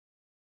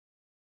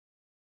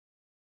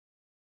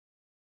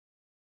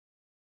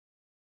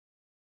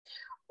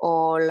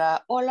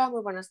Hola, hola,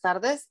 muy buenas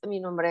tardes. Mi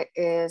nombre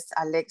es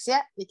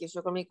Alexia y aquí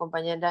estoy con mi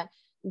compañera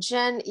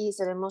Jen y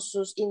seremos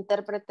sus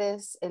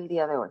intérpretes el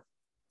día de hoy.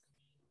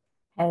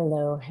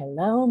 Hello,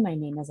 hello. My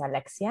name is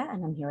Alexia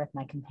and I'm here with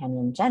my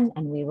companion Jen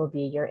and we will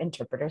be your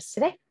interpreters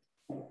today.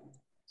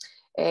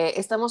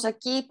 Estamos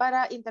aquí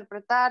para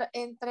interpretar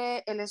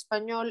entre el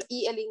español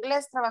y el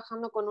inglés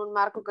trabajando con un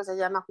marco que se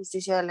llama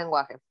justicia del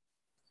lenguaje.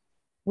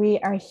 We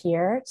are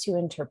here to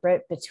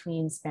interpret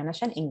between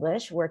Spanish and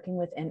English, working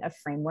within a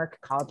framework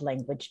called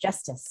language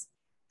justice.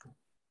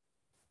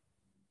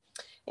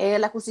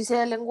 La justicia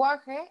del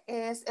lenguaje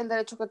es el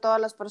derecho que todas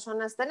las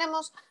personas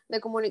tenemos de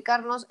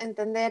comunicarnos,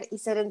 entender y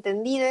ser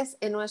entendidas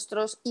en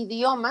nuestros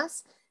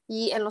idiomas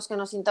y en los que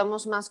nos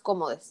sintamos más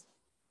cómodos.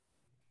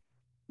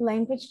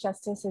 Language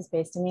justice is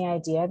based on the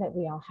idea that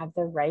we all have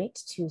the right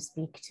to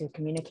speak, to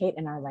communicate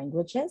in our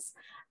languages,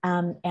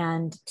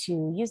 and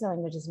to use the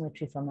languages in which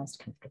we feel most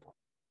comfortable.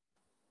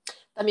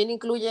 También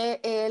incluye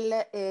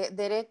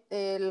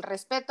el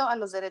respeto a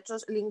los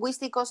derechos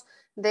lingüísticos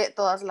de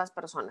todas las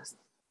personas.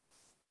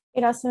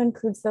 It also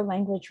includes the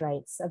language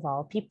rights of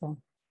all people.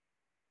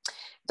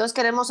 Entonces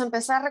queremos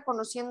empezar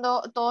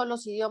reconociendo todos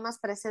los idiomas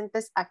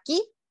presentes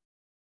aquí.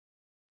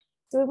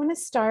 So we want to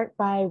start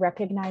by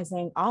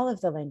recognizing all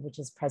of the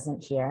languages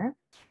present here.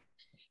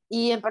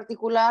 Y en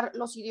particular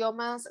los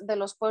idiomas de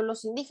los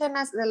pueblos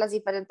indígenas de las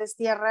diferentes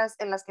tierras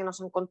en las que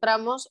nos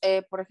encontramos.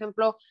 Por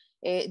ejemplo,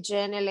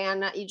 Jen,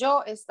 Eleana y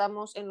yo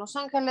estamos en Los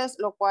Ángeles,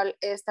 lo cual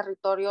es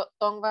territorio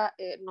Tongva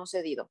no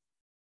cedido.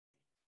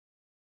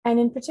 And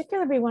in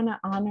particular, we want to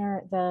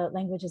honor the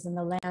languages and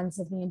the lands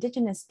of the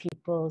indigenous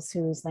peoples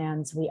whose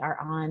lands we are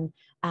on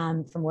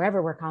from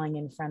wherever we're calling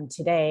in from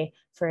today.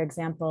 For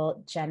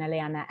example, Jen,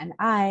 Eleana, and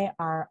I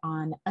are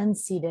on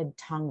unceded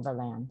Tongva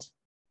land.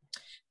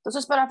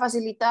 Entonces, para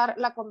facilitar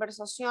la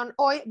conversación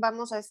hoy,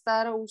 vamos a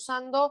estar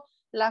usando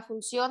la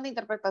función de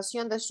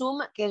interpretación de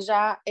Zoom que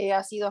ya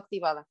ha sido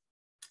activada.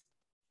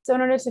 So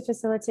in order to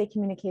facilitate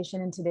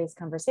communication in today's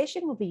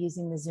conversation, we'll be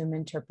using the Zoom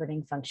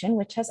interpreting function,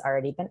 which has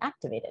already been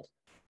activated.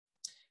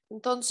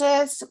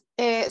 Entonces,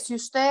 si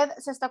usted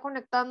se está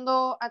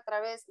conectando a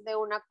través de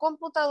una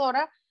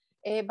computadora,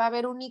 va a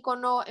haber un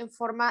icono en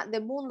forma de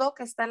mundo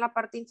que está en la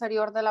parte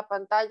inferior de la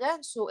pantalla,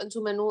 en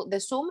su menú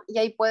de Zoom, y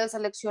ahí puede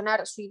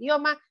seleccionar su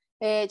idioma,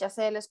 ya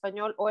sea el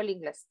español o el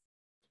inglés.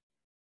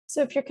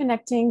 So if you're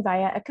connecting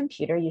via a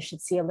computer, you should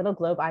see a little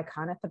globe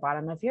icon at the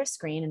bottom of your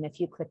screen. And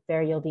if you click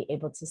there, you'll be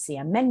able to see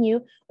a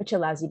menu, which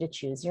allows you to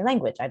choose your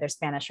language, either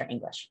Spanish or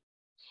English.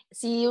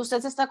 Si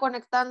usted se está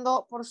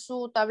conectando por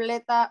su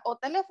tableta o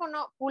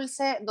teléfono,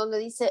 pulse donde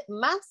dice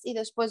más y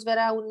después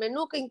verá un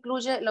menú que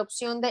incluye la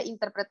opción de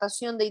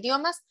interpretación de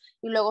idiomas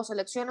y luego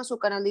selecciona su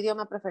canal de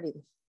idioma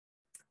preferido.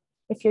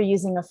 If you're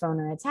using a phone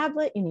or a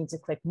tablet, you need to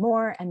click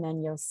more and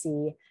then you'll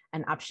see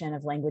an option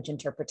of language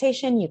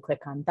interpretation. You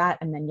click on that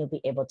and then you'll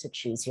be able to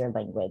choose your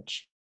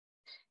language.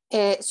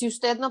 Si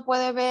usted no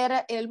puede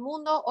ver el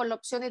mundo o la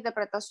opción de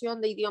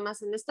interpretación de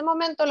idiomas en este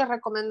momento, les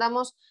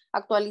recomendamos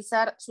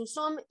actualizar su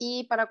Zoom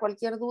y para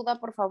cualquier duda,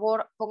 por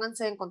favor,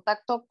 pónganse en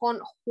contacto con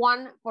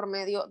Juan por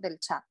medio del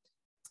chat.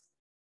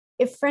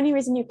 If for any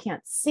reason you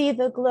can't see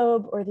the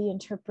globe or the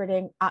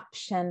interpreting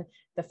option,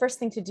 the first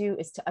thing to do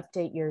is to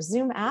update your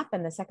Zoom app.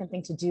 And the second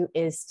thing to do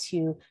is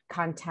to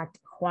contact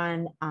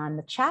Juan on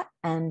the chat.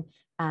 And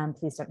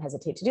please don't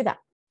hesitate to do that.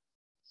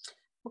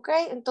 Ok,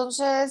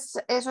 entonces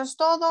eso es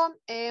todo.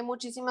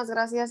 Muchísimas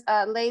gracias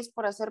a Lace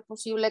por hacer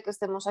posible que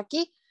estemos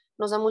aquí.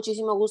 Nos da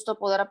muchísimo gusto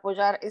poder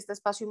apoyar este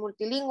espacio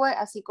multilingüe,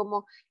 así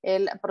como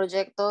el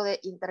proyecto de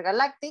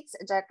Intergalactix,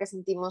 ya que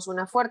sentimos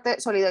una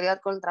fuerte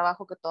solidaridad con el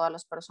trabajo que todas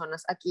las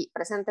personas aquí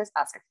presentes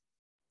hacen.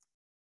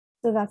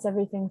 So that's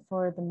everything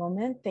for the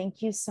moment.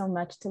 Thank you so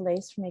much to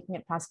Lace for making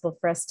it possible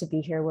for us to be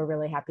here. We're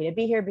really happy to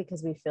be here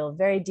because we feel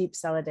very deep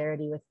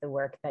solidarity with the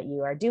work that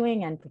you are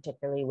doing and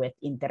particularly with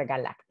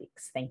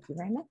Intergalactix. Thank you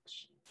very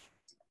much.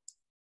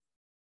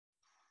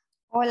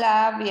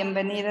 Hola,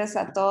 bienvenidos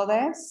a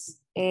todos.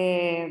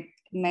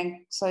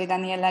 Soy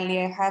Daniela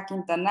Lieja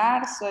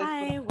Quintanar.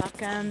 Hi,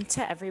 welcome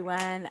to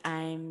everyone.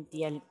 I'm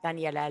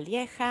Daniela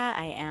Lieja.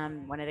 I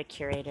am one of the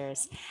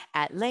curators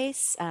at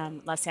LACE,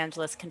 Los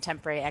Angeles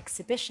Contemporary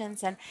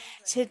Exhibitions. And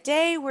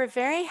today we're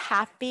very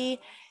happy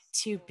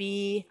to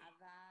be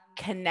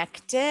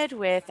connected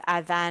with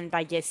Adán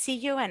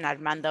Vallecillo and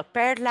Armando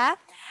Perla.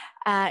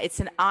 It's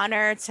an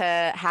honor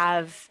to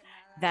have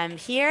them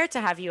here,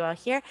 to have you all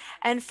here.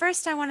 And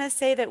first I want to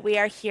say that we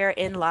are here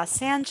in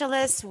Los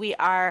Angeles. We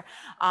are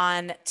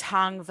on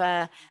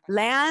Tongva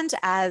land,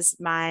 as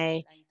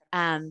my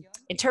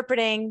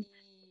interpreting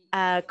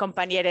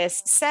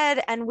compañeros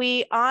said, and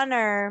we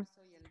honor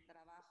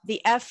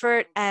the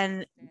effort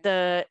and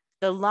the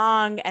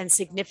long and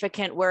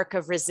significant work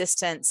of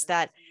resistance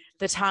that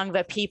the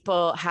Tongva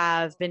people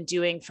have been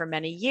doing for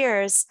many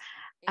years.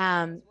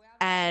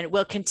 and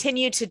will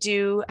continue to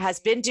do, has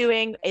been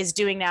doing, is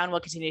doing now, and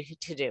will continue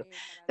to do.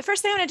 The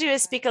first thing I want to do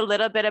is speak a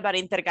little bit about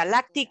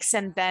Intergalactix,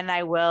 and then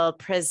I will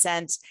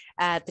present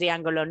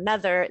Triángulo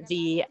Nother,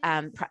 the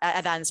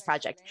Adán's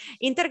project.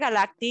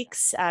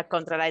 Intergalactix,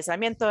 Contra el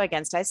Aislamiento,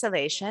 Against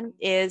Isolation,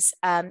 is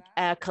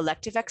a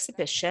collective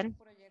exhibition,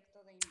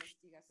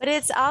 but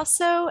it's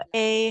also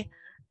a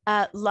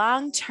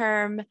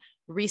long-term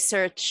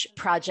research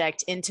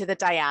project into the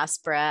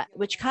diaspora,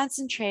 which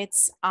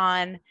concentrates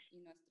on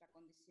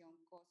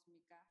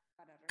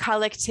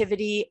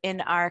collectivity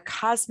in our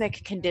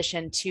cosmic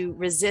condition to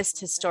resist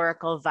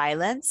historical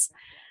violence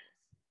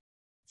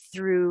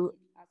through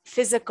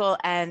physical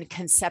and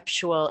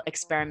conceptual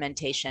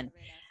experimentation.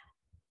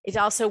 It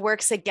also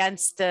works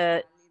against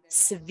the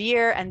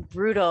severe and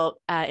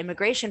brutal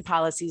immigration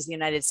policies the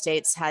United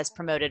States has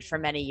promoted for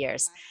many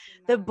years.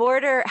 The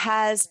border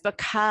has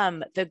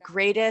become the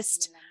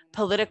greatest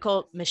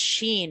political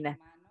machine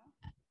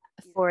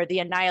for the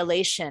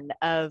annihilation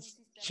of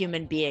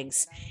human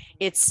beings.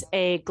 It's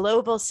a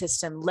global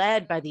system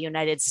led by the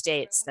United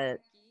States, the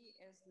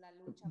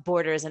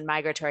borders and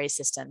migratory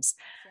systems.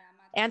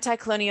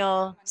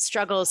 Anti-colonial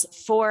struggles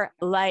for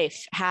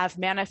life have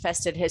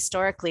manifested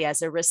historically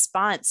as a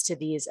response to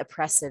these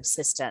oppressive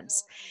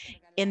systems.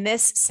 In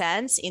this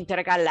sense,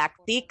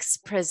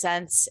 Intergalactix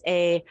presents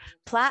a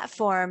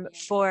platform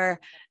for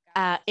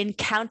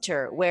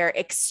encounter where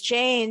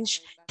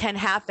exchange can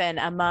happen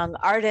among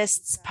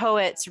artists,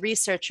 poets,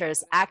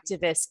 researchers,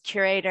 activists,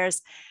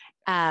 curators,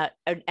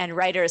 and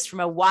writers from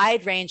a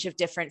wide range of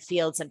different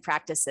fields and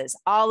practices,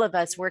 all of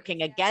us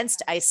working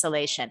against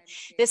isolation.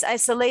 This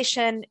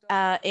isolation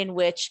in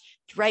which,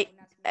 right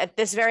at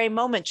this very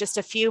moment, just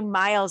a few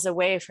miles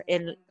away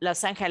in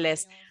Los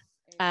Angeles,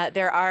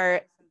 there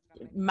are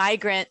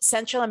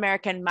Central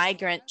American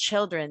migrant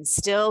children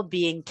still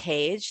being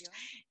caged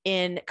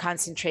in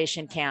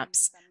concentration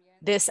camps.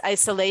 This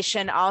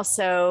isolation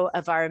also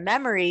of our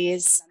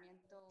memories,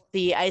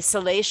 the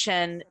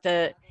isolation,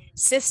 the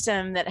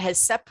system that has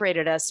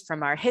separated us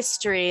from our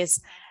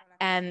histories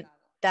and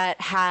that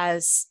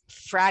has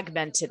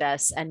fragmented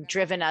us and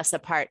driven us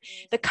apart.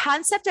 The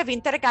concept of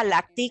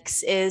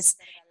Intergalactix is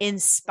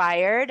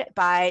inspired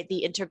by the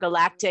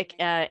intergalactic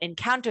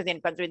encounter, the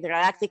Encuentro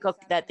Intergaláctico,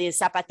 that the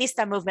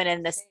Zapatista movement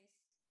in this,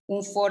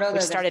 which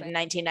started in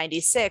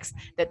 1996,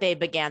 that they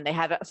began. They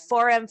have a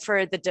forum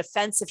for the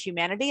defense of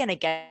humanity, and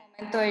again,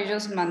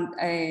 ellos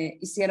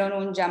hicieron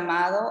un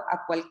llamado a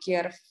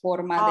cualquier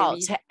forma de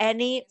vida. To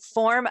any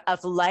form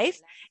of life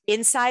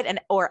inside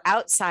and or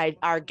outside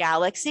our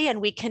galaxy,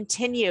 and we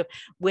continue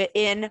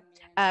in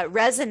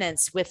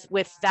resonance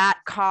with that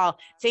call,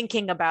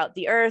 thinking about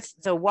the earth,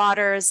 the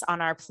waters on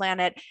our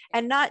planet,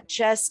 and not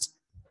just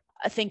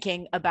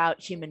thinking about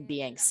human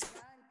beings.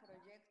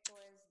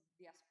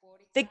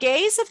 The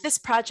gaze of this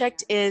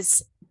project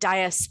is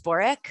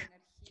diasporic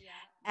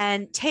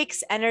and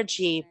takes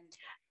energy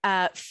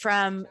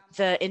from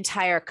the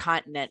entire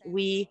continent.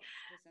 We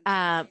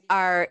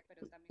are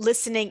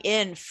listening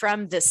in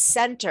from the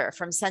center,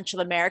 from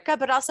Central America,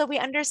 but also we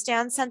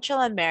understand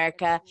Central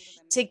America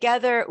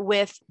together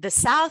with the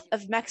south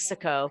of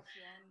Mexico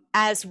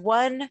as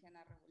one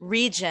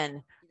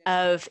region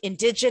of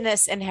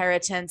indigenous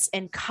inheritance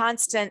in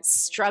constant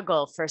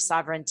struggle for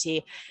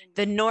sovereignty.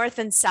 The north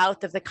and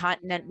south of the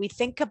continent, we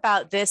think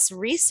about this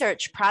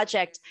research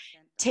project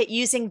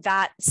using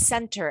that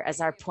center as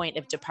our point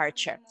of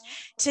departure.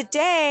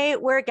 Today,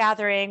 we're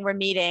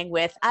meeting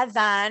with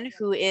Adán,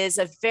 who is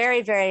a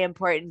very, very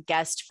important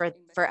guest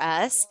for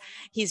us.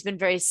 He's been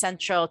very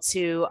central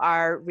to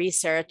our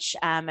research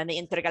and the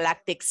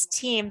Intergalactix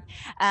team.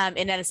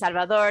 In El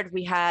Salvador,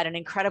 we had an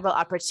incredible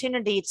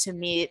opportunity to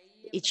meet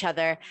each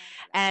other.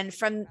 And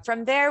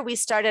from there, we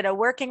started a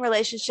working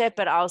relationship,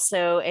 but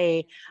also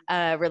a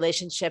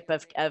relationship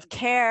of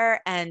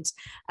care and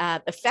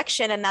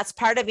affection. And that's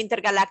part of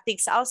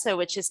Intergalactix also,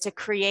 which is to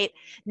create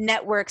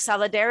networks,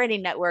 solidarity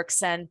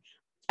networks, and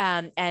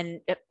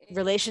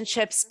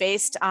relationships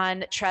based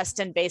on trust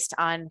and based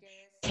on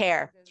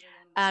care.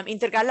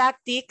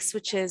 Intergalactix,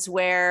 which is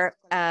where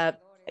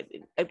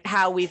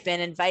how we've been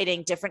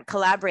inviting different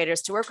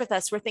collaborators to work with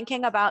us, we're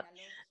thinking about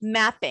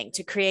mapping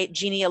to create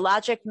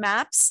genealogic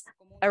maps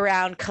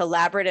around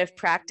collaborative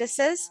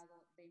practices,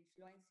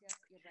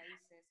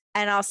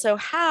 and also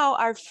how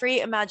our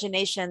free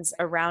imaginations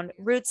around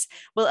roots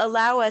will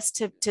allow us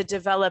to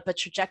develop a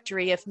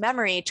trajectory of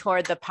memory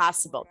toward the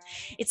possible.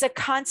 It's a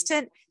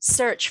constant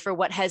search for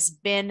what has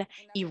been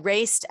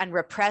erased and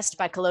repressed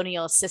by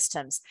colonial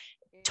systems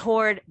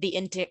toward the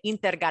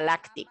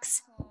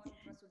Intergalactix.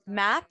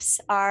 Maps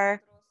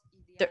are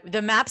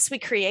the maps we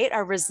create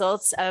are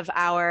results of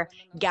our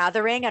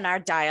gathering and our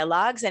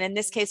dialogues. And in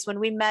this case, when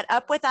we met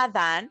up with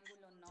Adán,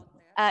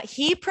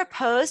 he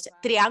proposed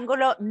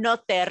Triángulo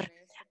Nother,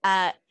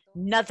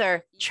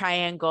 another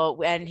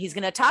triangle, and he's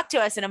going to talk to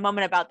us in a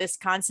moment about this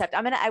concept.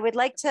 I would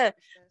like to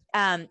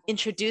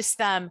introduce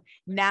them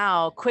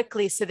now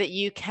quickly so that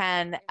you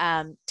can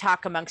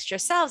talk amongst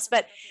yourselves.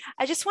 But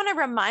I just want to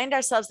remind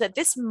ourselves that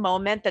this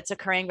moment that's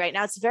occurring right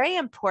now, it's very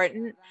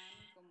important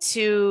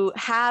to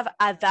have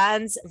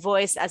Adán's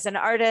voice as an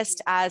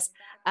artist, as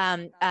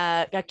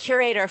a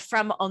curator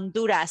from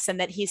Honduras, and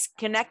that he's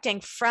connecting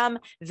from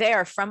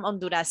there, from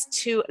Honduras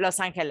to Los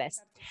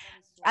Angeles.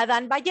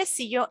 Adán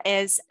Vallecillo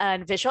is a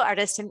visual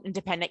artist and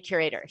independent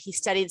curator. He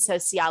studied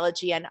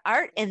sociology and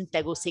art in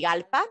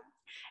Tegucigalpa.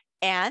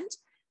 And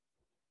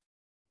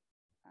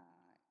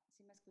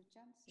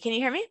can you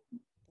hear me?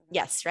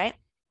 Yes, right?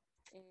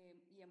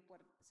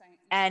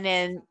 And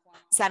in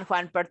San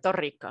Juan, Puerto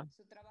Rico.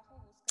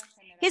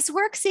 His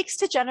work seeks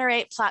to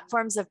generate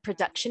platforms of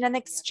production and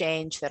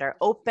exchange that are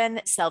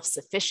open,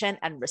 self-sufficient,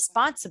 and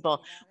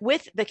responsible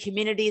with the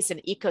communities and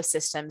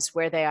ecosystems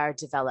where they are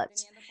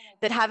developed,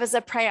 that have as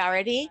a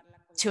priority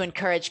to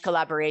encourage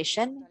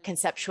collaboration,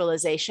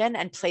 conceptualization,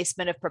 and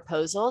placement of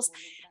proposals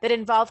that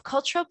involve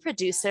cultural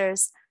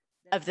producers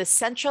of the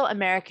Central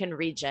American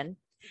region,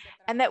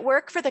 and that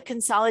work for the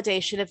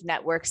consolidation of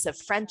networks of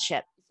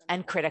friendship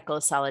and critical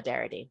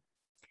solidarity.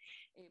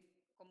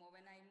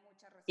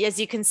 As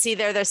you can see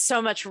there, there's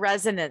so much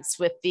resonance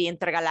with the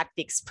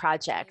Intergalactix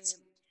project.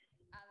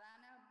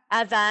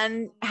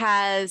 Adán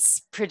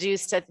has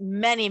produced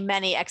many,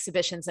 many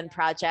exhibitions and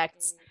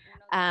projects.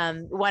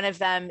 One of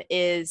them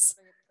is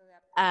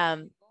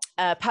a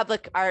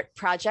public art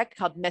project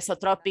called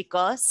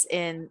Mesotrópicos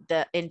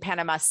in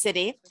Panama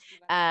City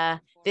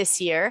this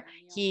year.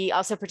 He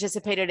also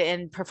participated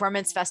in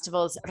performance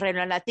festivals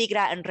Reunión La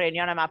Tigra and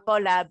Reunión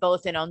Amapola,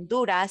 both in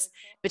Honduras,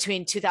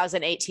 between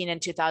 2018 and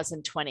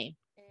 2020.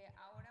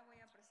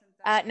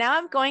 Now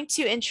I'm going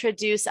to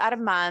introduce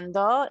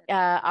Armando,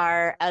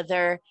 our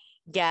other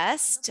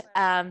guest.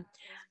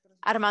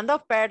 Armando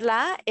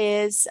Perla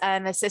is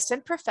an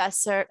assistant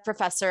professor,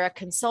 a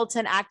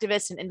consultant,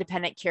 activist, and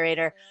independent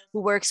curator who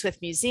works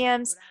with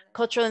museums,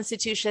 cultural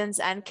institutions,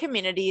 and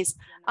communities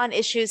on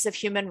issues of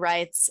human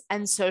rights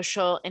and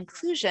social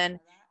inclusion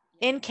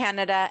in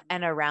Canada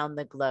and around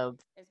the globe.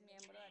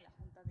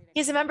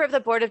 He's a member of the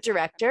board of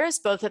directors,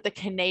 both at the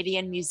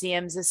Canadian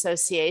Museums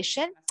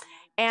Association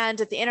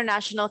and at the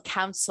International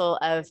Council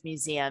of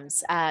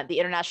Museums, the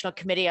International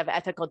Committee of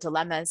Ethical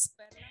Dilemmas.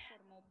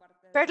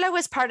 Perla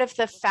was part of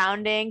the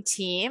founding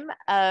team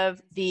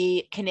of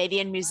the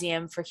Canadian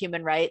Museum for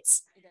Human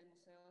Rights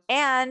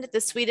and the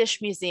Swedish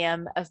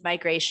Museum of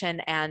Migration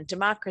and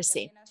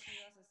Democracy.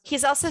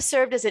 He's also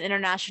served as an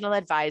international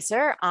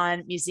advisor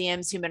on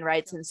museums, human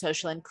rights, and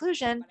social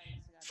inclusion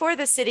for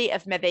the city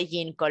of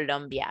Medellin,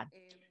 Colombia.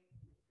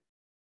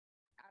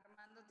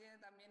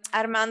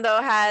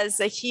 Armando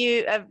has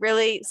a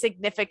really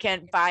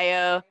significant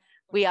bio.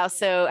 We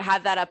also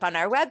have that up on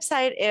our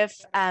website if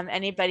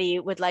anybody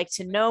would like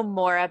to know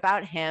more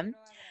about him.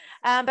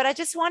 But I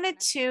just wanted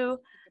to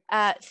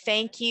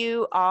thank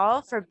you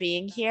all for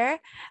being here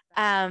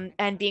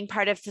and being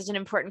part of such an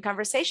important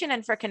conversation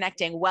and for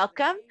connecting.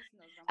 Welcome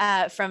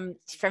from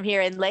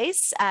here in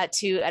Lace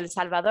to El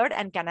Salvador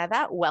and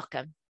Canada.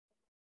 Welcome.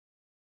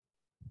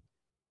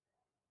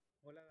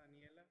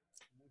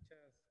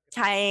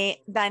 Hi,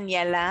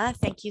 Daniela.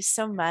 Thank you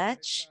so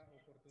much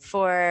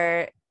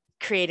for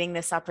creating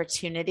this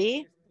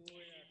opportunity.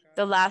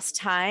 The last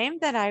time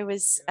that I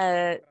was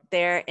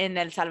there in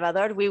El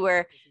Salvador, we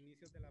were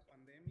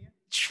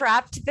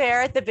trapped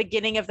there at the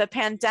beginning of the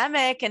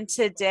pandemic, and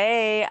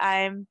today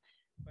I'm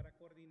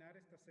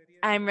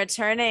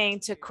returning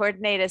to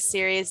coordinate a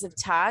series of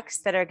talks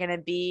that are going to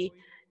be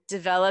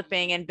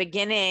developing and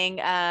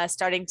beginning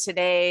starting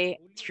today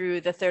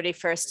through the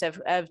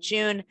 31st of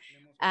June.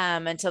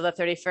 Until the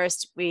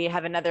 31st, we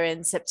have another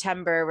in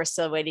September. We're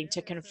still waiting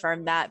to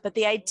confirm that. But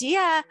the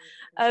idea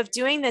of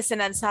doing this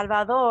in El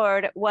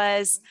Salvador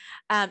was,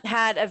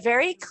 had a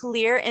very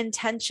clear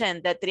intention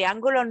that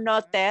Triángulo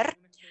Nother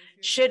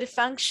should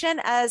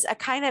function as a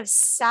kind of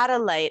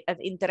satellite of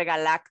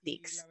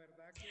Intergalactix.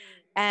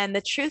 And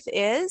the truth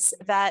is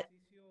that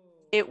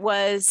it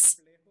was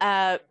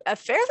a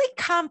fairly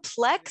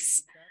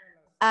complex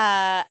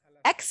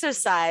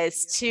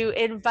exercise to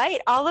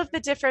invite all of the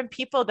different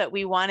people that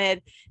we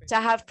wanted to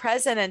have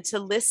present and to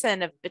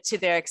listen to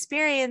their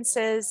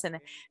experiences and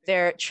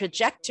their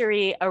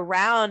trajectory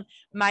around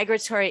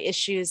migratory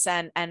issues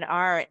and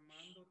art.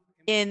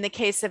 In the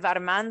case of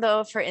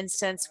Armando, for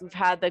instance, we've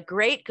had the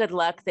great good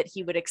luck that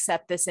he would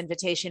accept this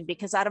invitation,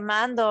 because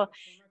Armando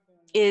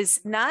is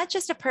not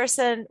just a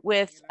person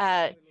with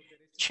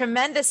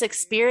tremendous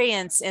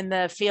experience in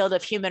the field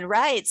of human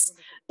rights,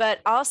 but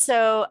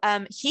also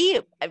he,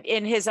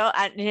 in his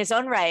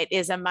own right,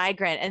 is a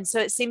migrant. And so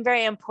it seemed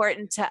very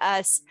important to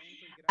us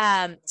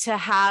to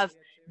have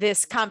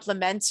this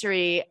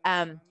complementary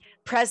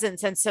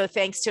presence. And so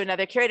thanks to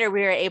another curator,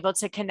 we were able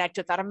to connect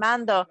with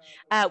Armando.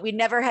 We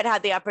never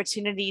had the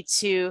opportunity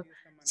to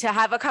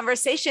have a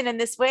conversation in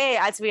this way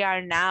as we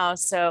are now.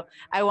 So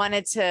I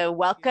wanted to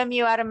welcome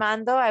you,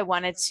 Armando. I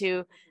wanted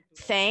to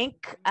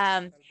thank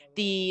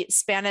the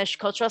Spanish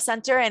Cultural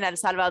Center in El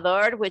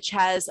Salvador, which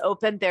has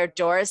opened their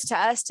doors to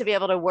us to be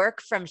able to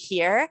work from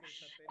here.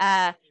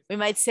 We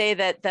might say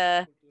that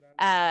the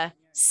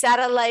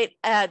satellite,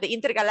 the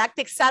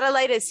intergalactic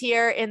satellite is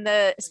here in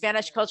the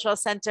Spanish Cultural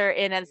Center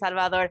in El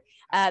Salvador.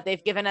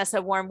 They've given us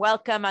a warm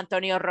welcome.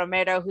 Antonio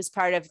Romero, who's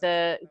part of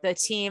the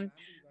team,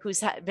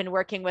 who's been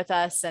working with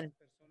us and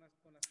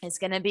is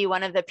going to be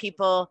one of the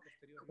people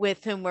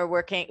with whom we're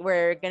working.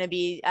 We're going to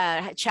be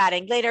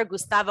chatting later.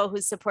 Gustavo,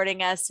 who's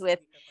supporting us with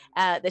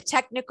the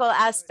technical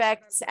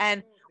aspects.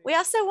 And we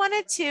also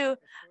wanted to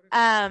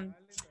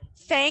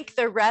thank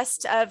the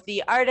rest of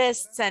the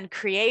artists and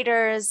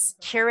creators,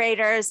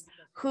 curators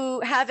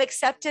who have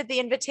accepted the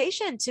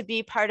invitation to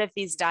be part of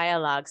these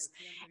dialogues.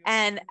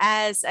 And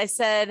as I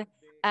said,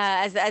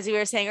 as we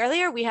were saying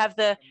earlier, we have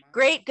the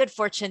great good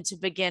fortune to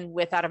begin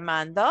with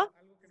Armando.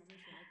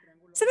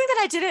 Something that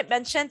I didn't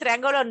mention,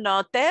 Triángulo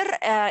Nother,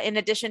 in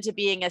addition to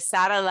being a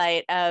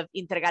satellite of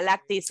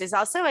Intergalactix, is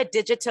also a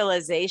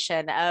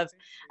digitalization of,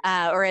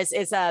 or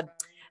is a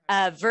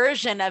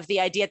version of the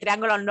idea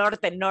Triángulo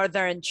Norte,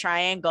 Northern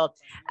Triangle,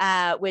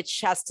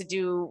 which has to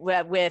do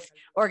with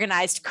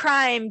organized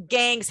crime,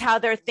 gangs, how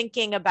they're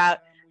thinking about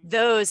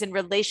those in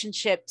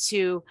relationship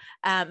to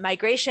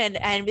migration.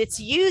 And it's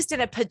used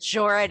in a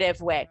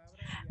pejorative way.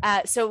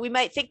 So we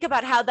might think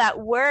about how that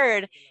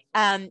word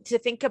to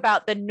think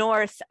about the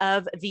north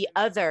of the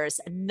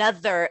others,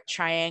 another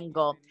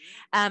triangle.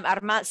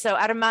 So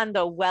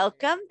Armando,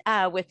 welcome.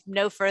 With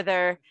no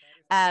further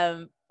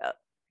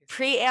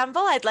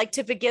preamble, I'd like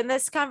to begin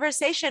this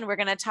conversation. We're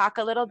going to talk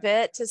a little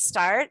bit to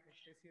start.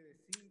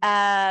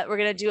 We're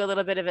going to do a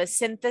little bit of a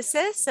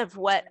synthesis of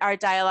what our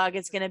dialogue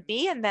is going to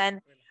be, and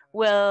then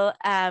we'll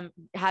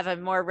have a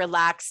more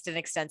relaxed and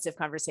extensive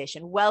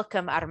conversation.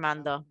 Welcome,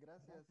 Armando.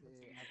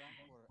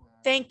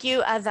 Thank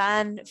you,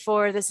 Adán,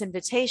 for this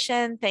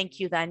invitation. Thank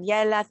you,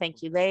 Daniela.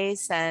 Thank you,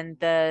 Leis, and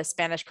the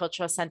Spanish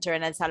Cultural Center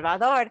in El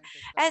Salvador.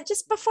 And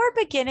just before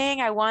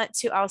beginning, I want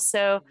to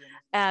also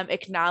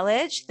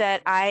acknowledge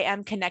that I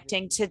am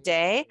connecting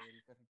today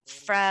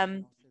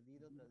from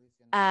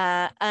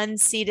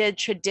unceded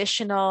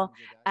traditional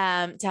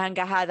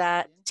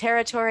Tangahada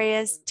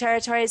territories,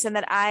 and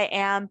that I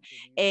am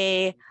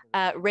a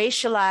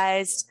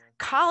racialized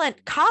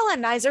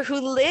colonizer who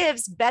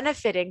lives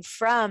benefiting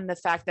from the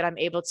fact that I'm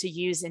able to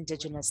use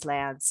indigenous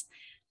lands.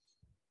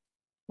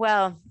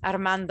 Well,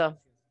 Armando,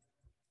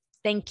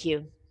 thank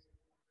you.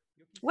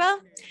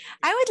 Well,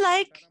 I would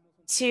like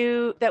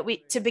to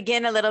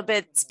begin a little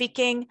bit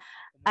speaking,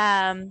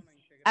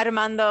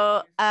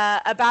 Armando,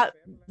 about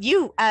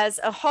you as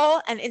a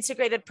whole and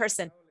integrated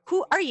person.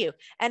 Who are you,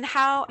 and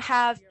how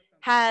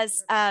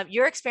has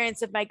your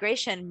experience of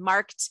migration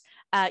marked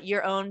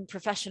your own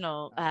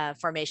professional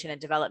formation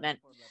and development?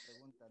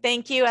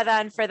 Thank you,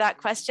 Adán, for that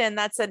question.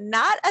 That's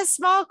not a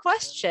small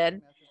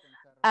question.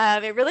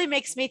 It really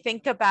makes me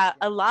think about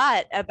a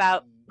lot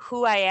about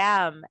who I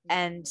am,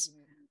 and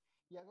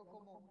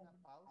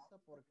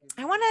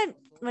I want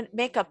to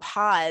make a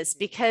pause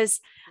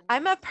because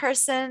I'm a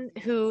person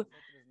who,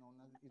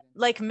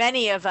 like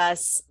many of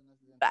us,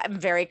 I'm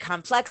very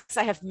complex.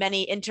 I have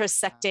many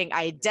intersecting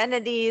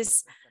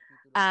identities.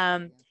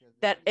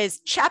 That is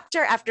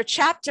chapter after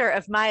chapter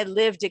of my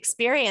lived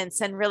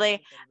experience. And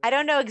really, I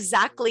don't know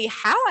exactly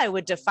how I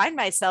would define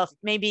myself,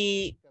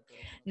 maybe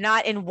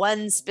not in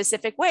one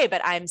specific way,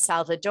 but I'm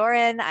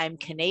Salvadoran, I'm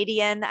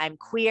Canadian, I'm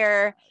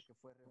queer.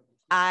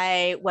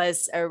 I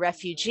was a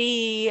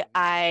refugee.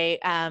 I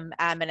am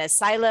an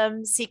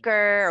asylum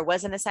seeker, or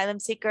was an asylum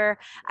seeker.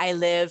 I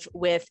live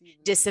with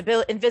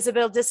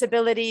invisible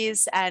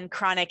disabilities and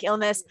chronic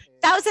illness,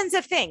 thousands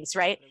of things,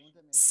 right?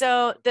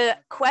 So the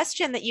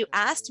question that you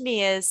asked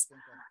me is,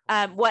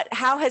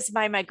 how has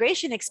my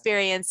migration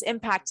experience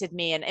impacted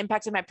me and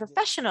impacted my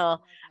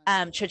professional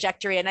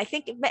trajectory? And I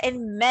think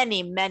in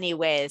many, many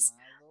ways,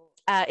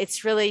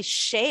 it's really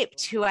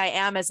shaped who I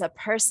am as a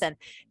person,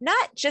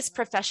 not just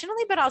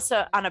professionally, but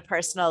also on a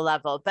personal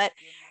level. But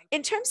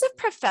in terms of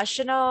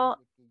professional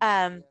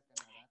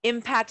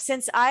impact,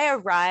 since I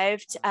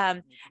arrived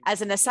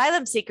as an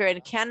asylum seeker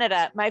in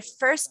Canada, my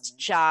first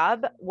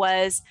job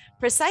was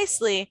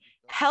precisely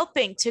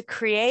helping to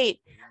create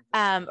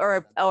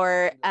or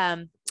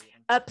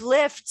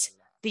uplift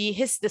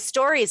the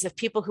stories of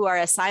people who are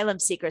asylum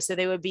seekers, so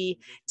they would be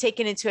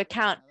taken into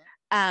account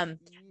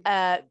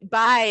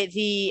by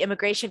the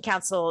Immigration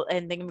Council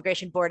and the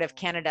Immigration Board of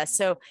Canada.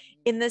 So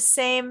in the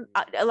same,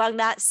 along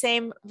that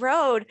same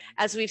road,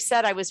 as we've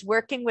said, I was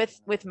working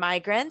with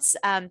migrants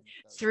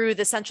through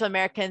the Central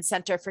American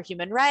Center for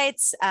Human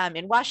Rights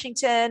in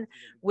Washington,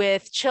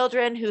 with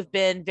children who've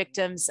been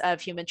victims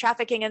of human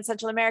trafficking in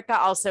Central America,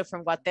 also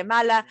from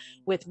Guatemala,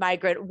 with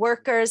migrant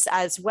workers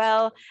as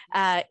well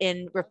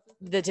in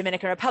the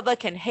Dominican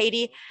Republic and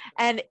Haiti.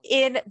 And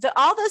in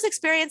all those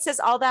experiences,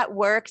 all that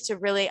work to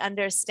really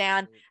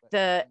understand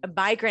the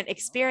migrant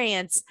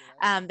experience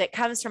that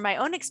comes from my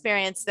own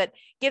experience, that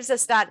gives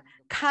us that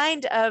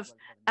kind of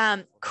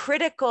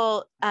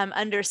critical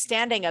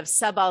understanding of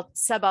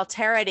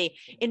subalternity.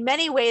 In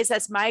many ways,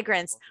 as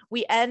migrants,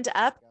 we end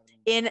up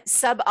in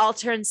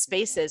subaltern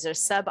spaces, or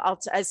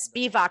as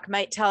Spivak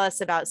might tell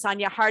us about,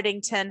 Sonia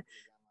Hardington,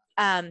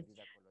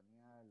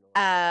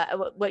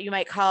 what you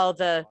might call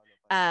the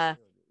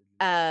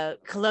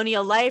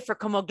colonial life, or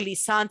como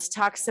glissant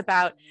talks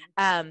about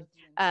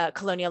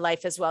colonial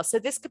life as well. So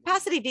this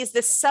capacity,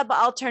 this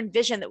subaltern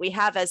vision that we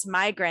have as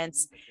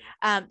migrants,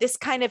 this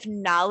kind of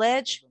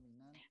knowledge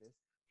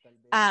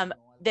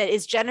that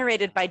is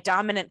generated by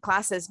dominant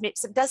classes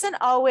isn't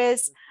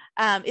always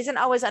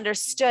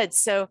understood.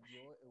 So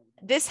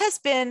this has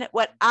been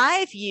what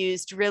I've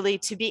used really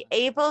to be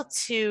able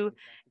to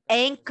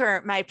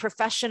anchor my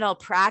professional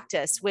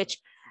practice, which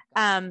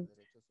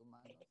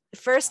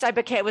first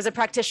I was a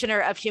practitioner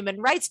of human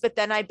rights, but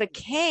then I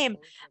became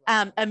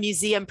a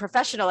museum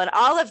professional, and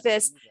all of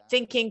this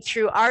thinking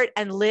through art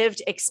and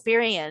lived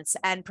experience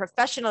and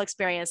professional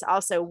experience,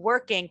 also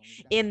working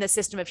in the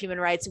system of human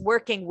rights,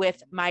 working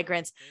with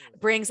migrants,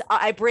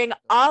 I bring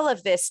all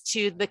of this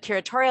to the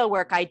curatorial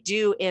work I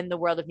do in the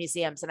world of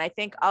museums. And I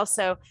think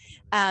also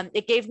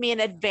it gave me an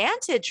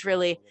advantage,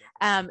 really,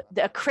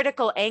 a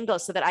critical angle,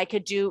 so that I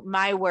could do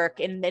my work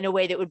in a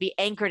way that would be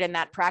anchored in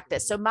that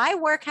practice. So my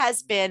work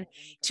has been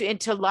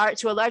to a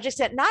large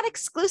extent, not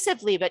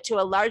exclusively, but to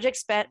a large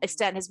extent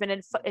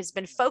has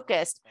been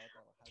focused.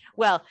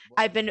 Well,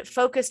 I've been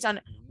focused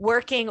on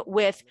working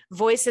with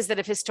voices that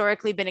have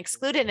historically been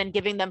excluded and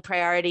giving them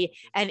priority.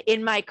 And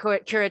in my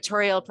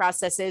curatorial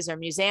processes or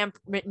museum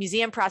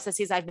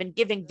processes, I've been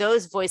giving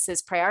those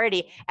voices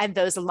priority and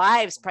those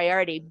lives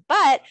priority.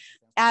 But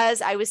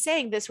as I was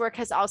saying, this work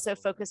has also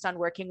focused on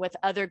working with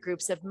other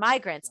groups of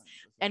migrants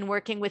and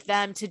working with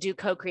them to do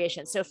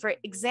co-creation. So for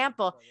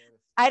example,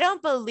 I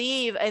don't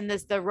believe in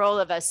the role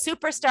of a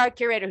superstar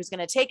curator who's going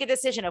to take a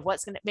decision of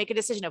what's going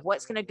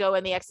to go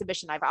in the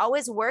exhibition. I've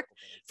always worked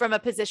from a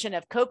position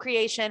of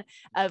co-creation,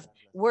 of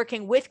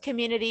working with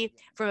community,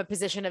 from a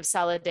position of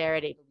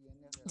solidarity.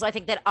 So I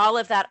think that all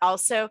of that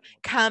also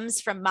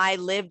comes from my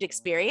lived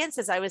experience,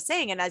 as I was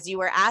saying, and as you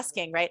were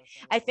asking, right?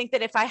 I think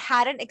that if I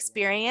hadn't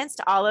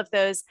experienced all of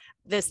those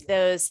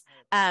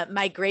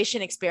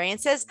migration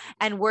experiences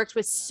and worked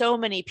with so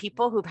many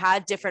people who've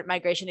had different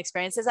migration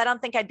experiences, I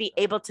don't think I'd be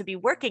able to be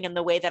working in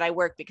the way that I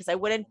work, because I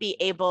wouldn't be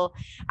able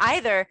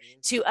either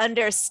to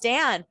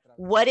understand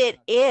what it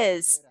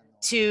is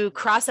to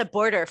cross a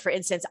border, for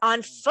instance,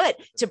 on foot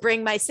to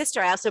bring my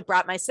sister. I also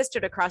brought my sister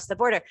to cross the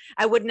border.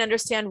 I wouldn't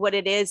understand what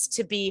it is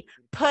to be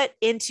put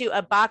into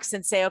a box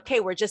and say,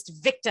 okay, we're just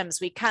victims.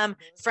 We come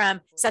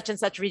from such and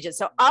such region.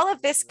 So all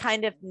of this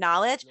kind of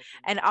knowledge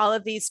and all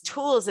of these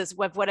tools is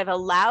what have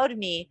allowed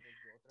me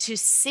to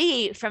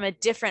see from a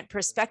different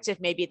perspective,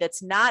 maybe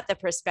that's not the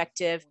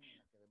perspective,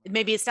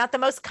 maybe it's not the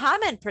most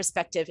common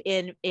perspective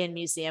in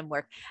museum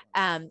work,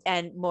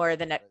 and more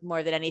than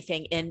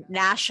anything in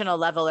national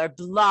level or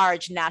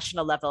large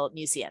national level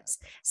museums.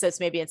 So it's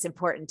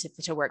important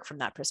to work from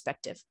that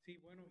perspective.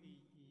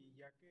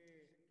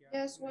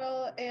 Yes,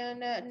 well, and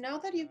now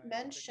that you've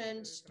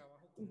mentioned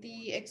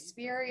the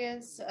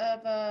experience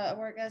of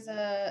work as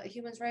a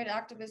human rights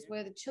activist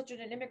with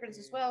children and immigrants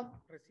as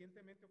well,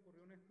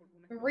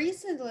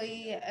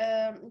 recently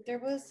there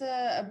was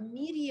a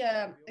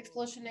media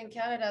explosion in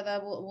Canada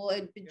that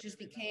it just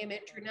became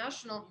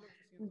international,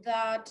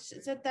 that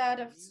said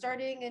that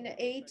starting in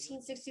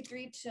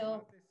 1863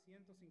 till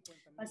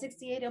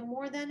 68,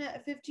 more than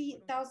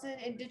 50,000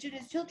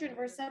 Indigenous children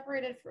were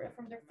separated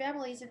from their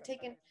families and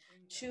taken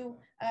to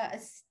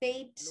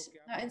state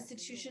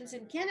institutions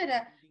in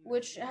Canada,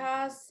 which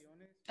has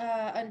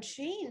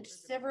unchained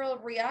several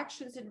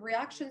reactions in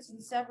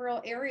several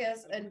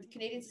areas in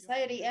Canadian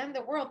society and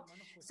the world.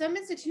 Some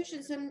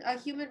institutions, some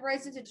human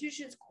rights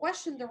institutions,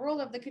 question the role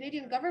of the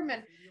Canadian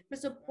government for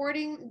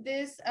supporting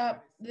these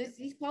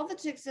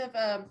politics of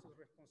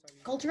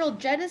cultural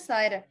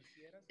genocide.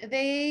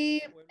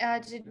 They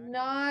did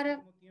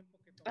not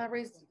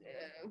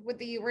with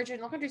the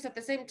original countries at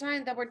the same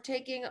time that were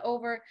taking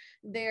over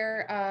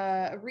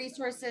their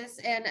resources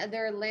and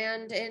their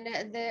land.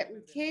 In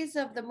the case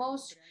of the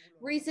most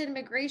recent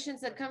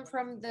migrations that come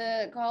from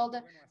the called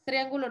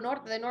Triángulo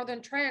Nother, the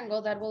Northern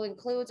Triangle, that will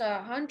include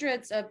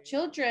hundreds of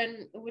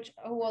children,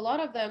 who a lot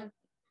of them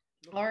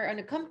are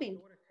unaccompanied.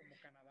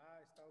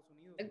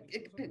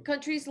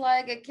 Countries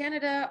like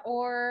Canada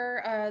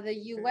or the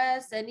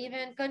US, and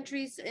even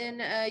countries in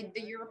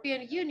the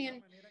European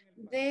Union,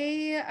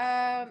 they,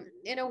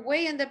 in a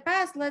way, in the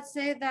past, let's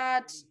say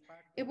that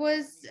it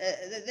was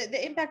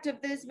the impact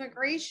of this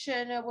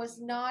migration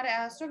was not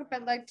as strong,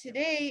 but like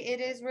today,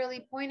 it is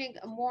really pointing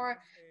more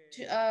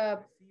to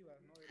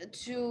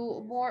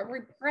more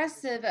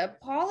repressive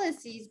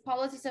policies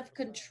of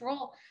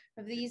control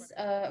of these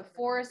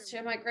forced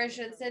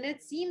migrations. And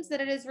it seems that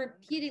it is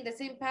repeating, the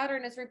same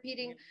pattern is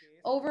repeating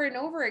over and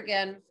over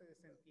again.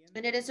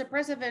 And it is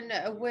oppressive, in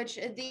which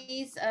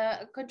these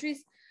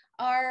countries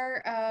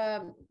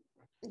are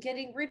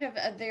getting rid of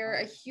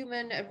their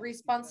human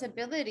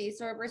responsibilities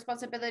or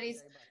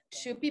responsibilities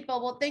to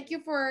people. Well, thank you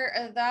for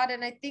that.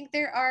 And I think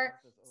there are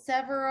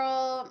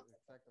several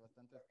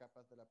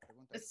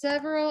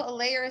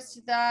layers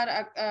to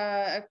that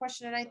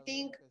question, and I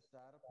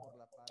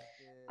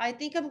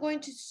think I'm going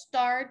to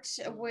start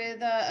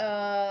with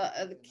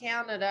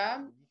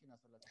Canada,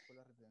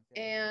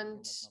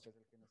 and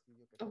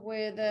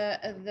with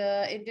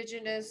the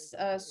indigenous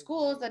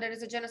schools, that it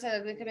is a genocide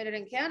that's been committed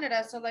in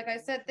Canada. So like I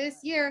said,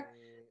 this year,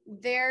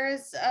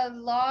 there's a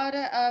lot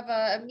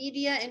of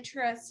media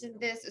interest in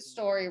this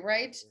story,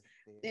 right?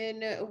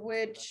 In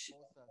which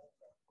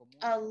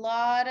a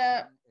lot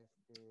of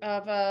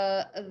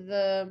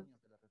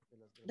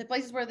the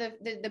places where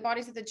the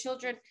bodies of the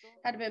children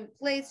had been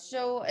placed.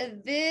 So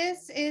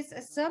this is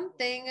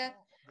something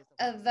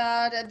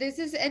that this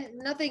is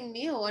nothing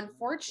new,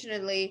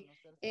 unfortunately.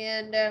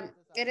 And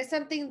it is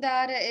something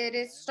that it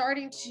is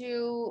starting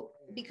to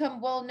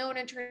become well known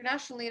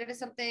internationally. It is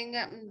something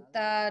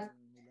that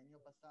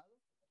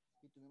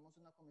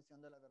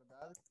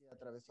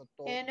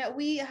and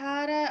we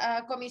had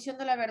a Comisión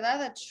de la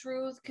Verdad, a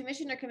truth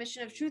commission, a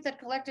commission of truth that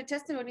collected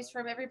testimonies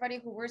from everybody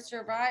who were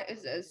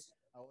survivors.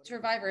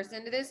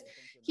 And this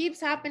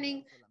keeps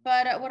happening.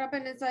 But what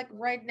happened is like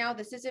right now,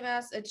 the system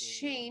has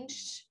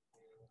changed.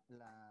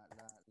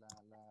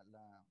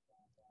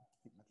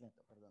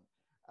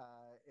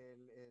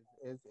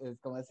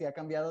 Como decía,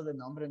 cambiado de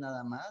nombre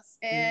nada más.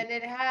 And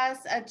it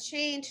has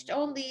changed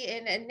only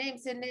in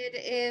names, and it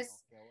is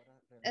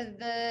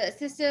the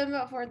system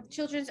for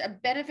children's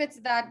benefits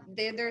that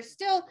they're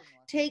still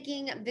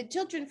taking the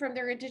children from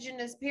their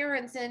indigenous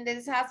parents, and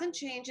this hasn't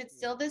changed. It's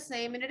still the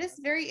same. And it is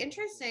very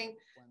interesting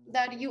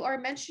that you are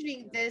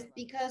mentioning this,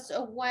 because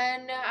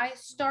when I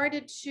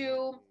started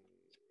to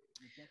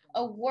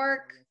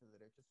work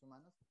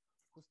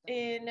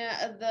in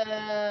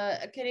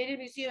the Canadian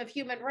Museum of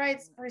Human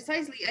Rights,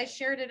 precisely, I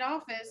shared an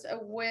office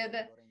with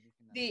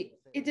the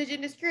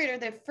indigenous curator,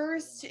 the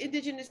first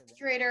indigenous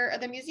curator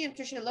of the museum,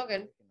 Tricia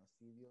Logan.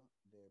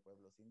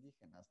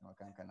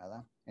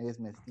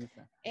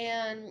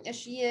 And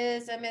she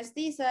is a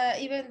mestiza.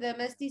 Even the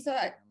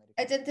mestiza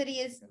identity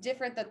is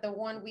different than the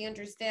one we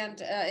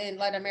understand in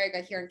Latin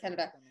America here in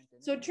Canada.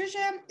 So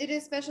Tricia, it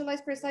is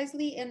specialized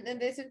precisely in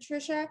this, and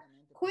Tricia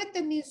quit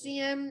the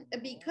museum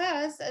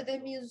because the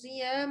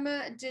museum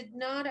did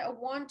not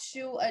want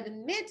to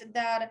admit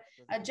that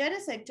a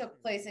genocide took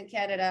place in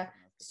Canada.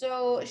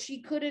 So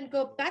she couldn't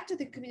go back to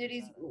the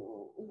communities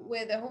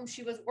with whom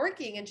she was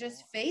working and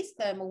just face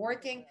them,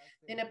 working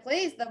in a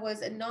place that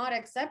was not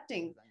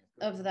accepting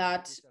of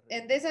that.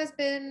 And this has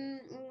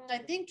been, I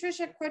think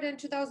Tricia quit in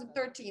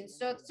 2013,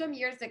 so some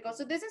years ago.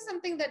 So this is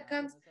something that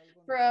comes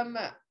from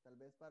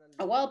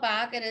a while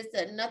back. It is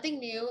nothing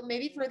new.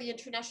 Maybe for the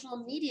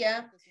international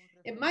media,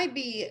 it might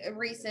be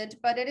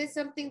recent, but it is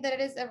something that it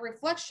is a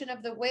reflection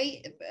of the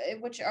way in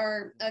which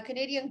our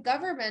Canadian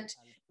government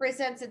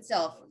presents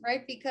itself,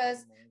 right?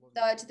 Because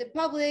to the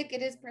public,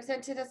 it is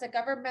presented as a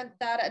government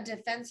that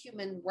defends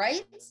human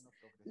rights,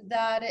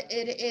 that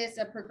it is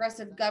a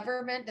progressive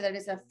government, that it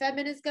is a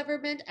feminist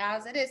government,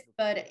 as it is,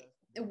 but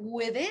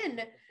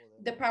within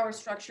the power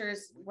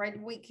structures,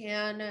 right, we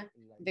can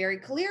very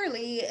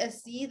clearly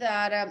see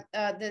that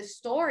the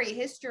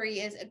history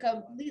is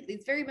completely,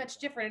 it's very much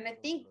different. And I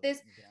think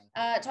this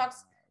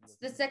talks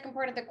the second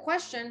part of the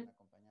question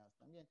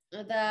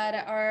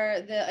that are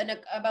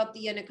about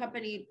the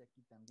unaccompanied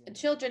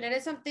children. It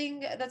is something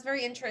that's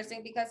very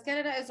interesting, because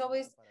Canada is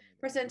always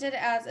presented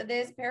as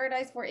this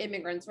paradise for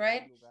immigrants,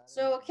 right?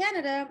 So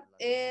Canada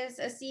is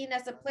seen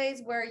as a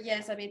place where,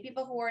 yes, I mean,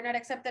 people who are not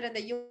accepted in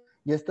the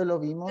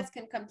US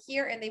can come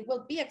here and they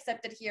will be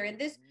accepted here. And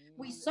this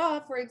we saw,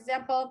 for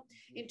example,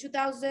 in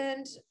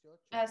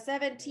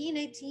 2017,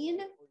 18.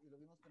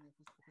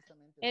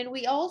 And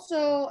we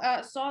also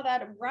saw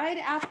that right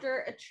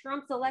after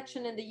Trump's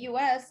election in the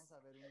US,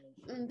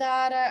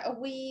 that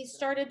we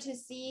started to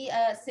see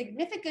a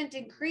significant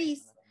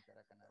increase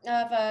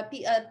of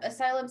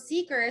asylum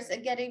seekers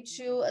getting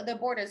to the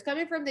borders,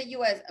 coming from the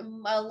US,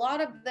 a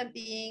lot of them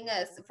being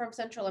from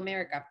Central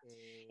America.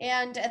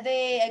 And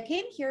they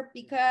came here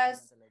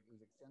because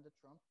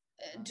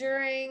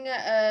during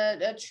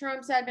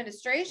Trump's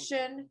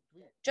administration,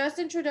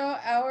 Justin Trudeau,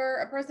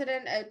 our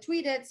president,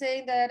 tweeted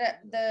saying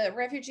that the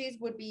refugees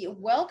would be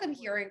welcome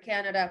here in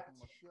Canada.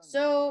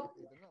 So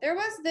there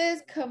was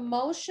this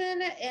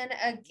commotion, and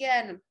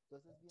again,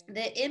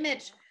 the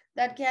image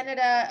that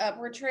Canada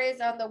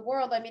portrays on the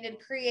world, I mean, it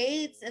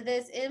creates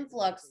this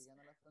influx,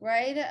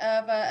 right,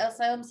 of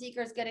asylum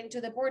seekers getting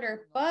to the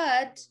border,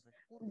 but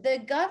the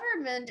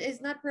government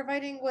is not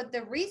providing with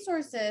the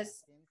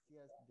resources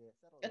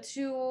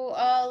to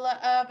all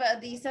of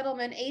the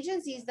settlement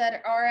agencies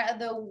that are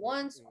the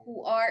ones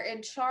who are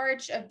in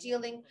charge of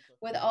dealing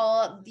with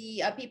all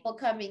the people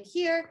coming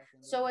here.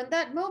 So in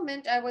that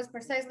moment, I was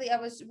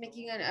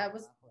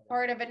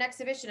part of an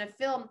exhibition, a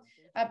film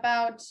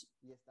about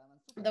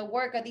the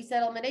work of these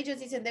settlement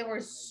agencies, and they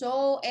were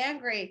so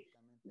angry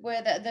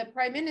with the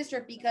prime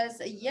minister because,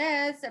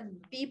 yes,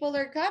 people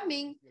are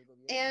coming,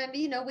 and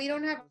we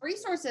don't have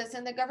resources,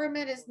 and the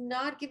government is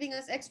not giving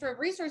us extra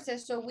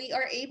resources, so we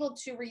are able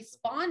to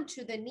respond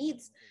to the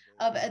needs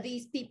of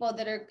these people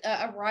that are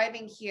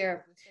arriving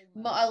here,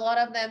 a lot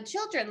of them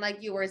children,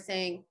 like you were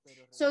saying.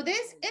 So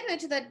this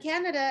image that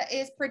Canada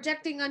is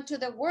projecting onto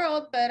the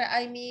world, but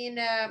I mean,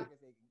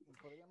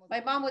 my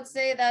mom would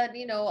say that,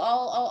 you know,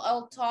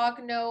 I'll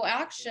talk, no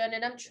action.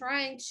 And I'm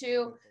trying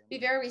to be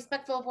very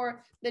respectful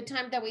for the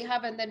time that we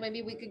have. And then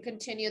maybe we can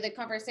continue the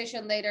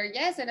conversation later.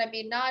 Yes. And I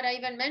mean, not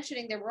even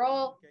mentioning the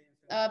role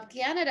of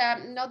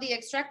Canada, no, the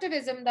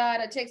extractivism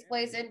that takes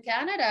place in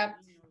Canada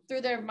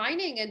through their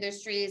mining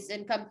industries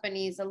and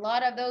companies. A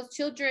lot of those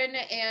children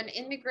and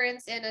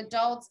immigrants and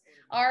adults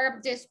are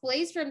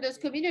displaced from those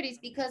communities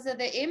because of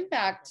the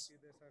impact,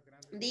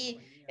 the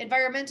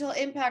environmental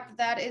impact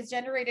that is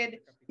generated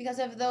because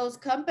of those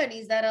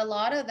companies, that a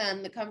lot of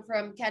them come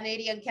from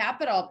Canadian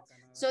capital.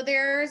 So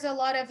there's a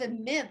lot of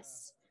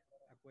myths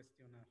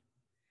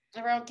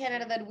around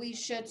Canada that we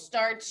should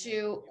start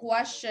to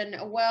question.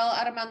 Well,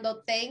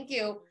 Armando, thank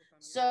you.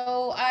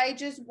 So I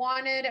just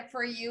wanted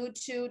for you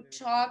to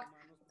talk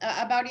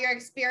about your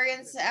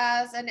experience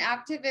as an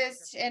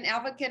activist and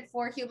advocate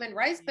for human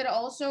rights, but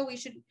also we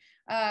should,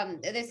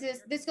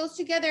 this goes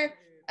together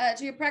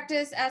to your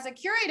practice as a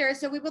curator.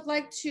 So we would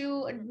like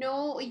to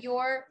know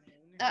your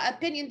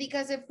opinion,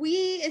 because if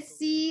we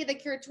see the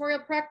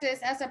curatorial practice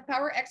as a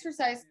power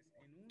exercise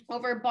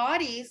over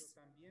bodies,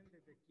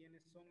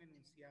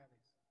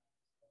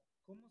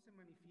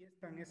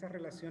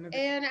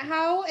 and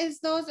how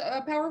is those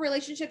power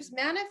relationships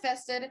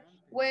manifested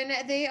when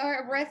they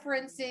are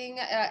referencing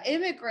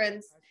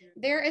immigrants?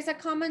 There is a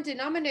common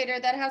denominator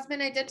that has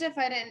been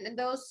identified in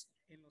those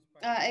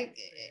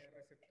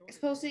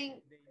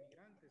exposing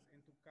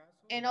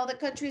in all the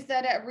countries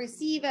that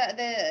receive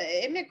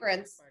the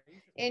immigrants.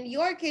 In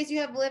your case, you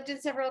have lived in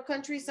several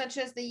countries such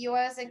as the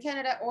US and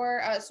Canada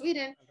or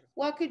Sweden.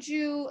 What could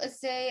you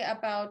say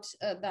about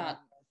that?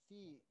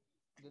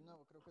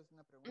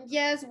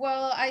 Yes,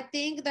 well, I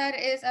think that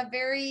is a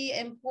very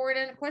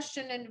important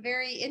question and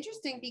very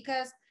interesting,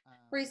 because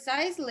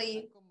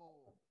precisely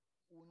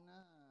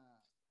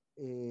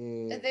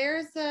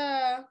there's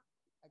a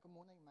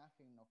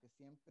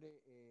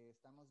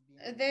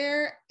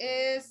there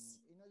is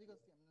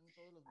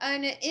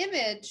an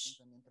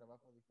image,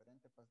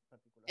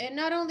 and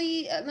not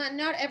only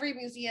not every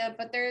museum,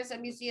 but there's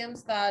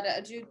museums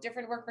that do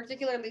different work,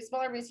 particularly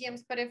smaller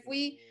museums. But if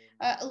we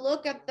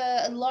look at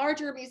the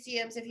larger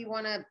museums, if you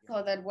want to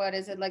call that, what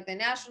is it, like the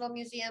national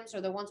museums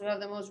or the ones who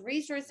have the most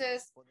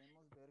resources,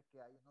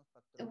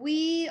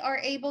 we are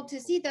able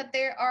to see that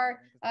there are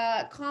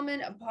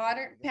common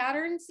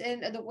patterns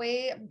in the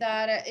way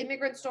that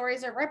immigrant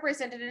stories are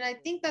represented. And I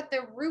think that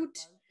the root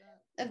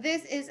of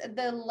this is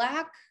the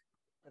lack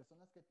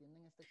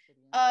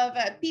of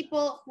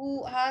people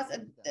who has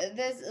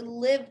this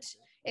lived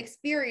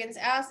experience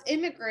as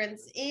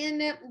immigrants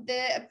in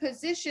the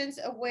positions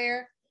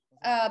where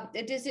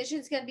the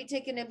decisions can be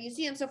taken in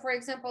museums. So for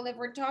example, if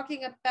we're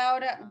talking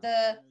about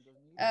the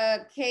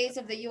case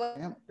of the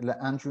US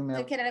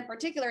and Canada in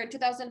particular, in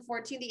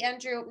 2014, the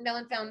Andrew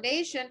Mellon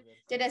Foundation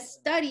did a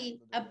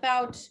study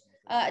about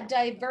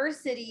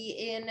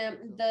diversity in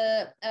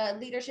the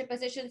leadership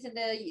positions in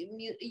the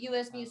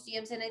US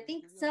museums, and I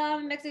think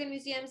some Mexican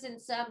museums and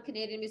some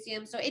Canadian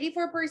museums. So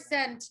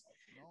 84%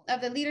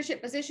 of the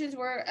leadership positions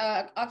were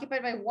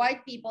occupied by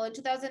white people. In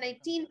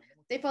 2018,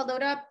 they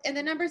followed up, and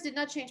the numbers did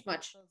not change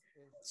much.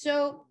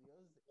 So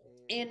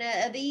in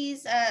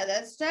these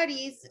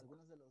studies,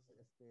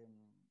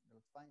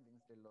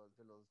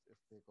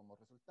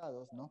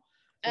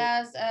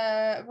 as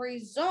a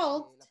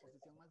result,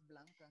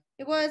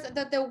 it was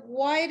that the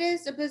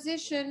widest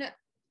position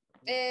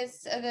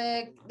is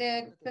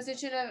the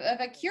position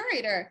of a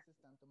curator.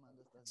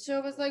 So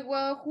it was like,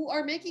 well, who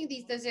are making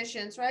these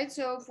decisions, right?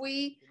 So if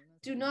we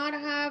do not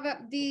have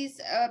these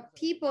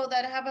people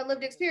that have a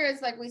lived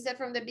experience, like we said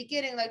from the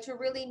beginning, like to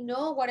really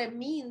know what it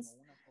means,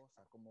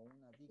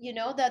 you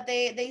know, that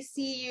they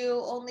see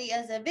you only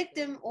as a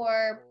victim,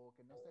 or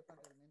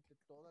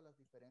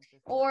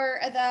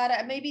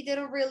that maybe they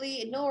don't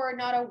really know or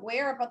not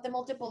aware about the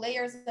multiple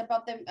layers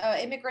about the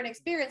immigrant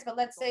experience. But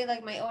let's say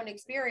like my own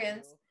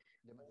experience,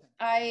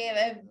 I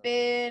have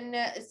been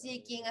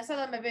seeking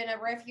asylum, I've been a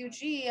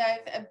refugee,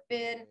 I've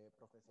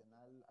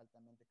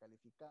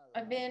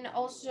been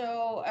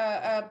also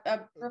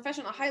a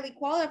professional, a highly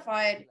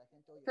qualified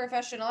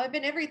professional. I've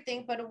been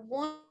everything, but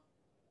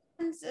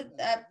once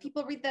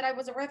people read that I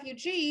was a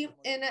refugee,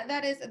 and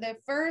that is the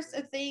first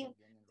thing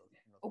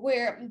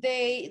where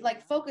they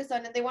like focus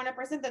on, and they want to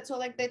present that. So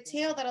like the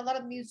tale that a lot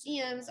of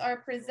museums are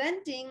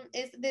presenting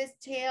is this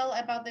tale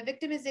about the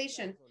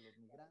victimization,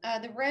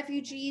 the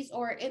refugees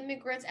or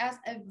immigrants as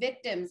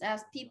victims,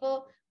 as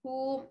people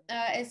who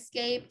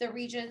escape the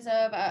regions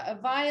of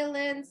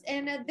violence.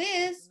 And I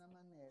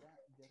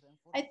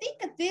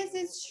think this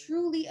is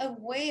truly a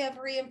way of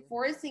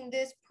reinforcing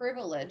this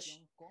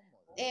privilege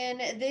and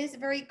this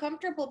very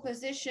comfortable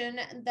position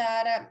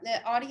that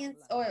the audience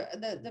or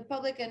the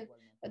public and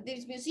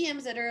these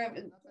museums that are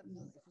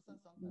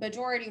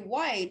majority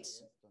white.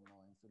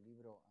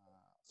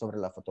 Sobre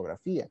la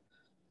fotografía.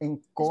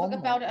 This book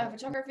about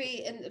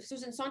photography, and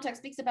Susan Sontag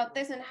speaks about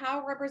this, and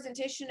how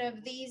representation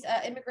of these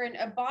immigrant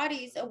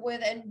bodies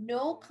with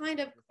no kind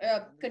of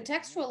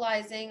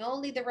contextualizing,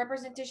 only the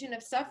representation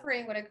of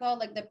suffering, what I call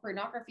like the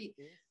pornography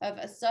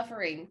of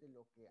suffering,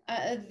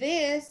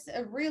 this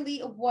really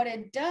what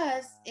it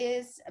does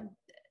is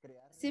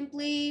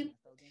simply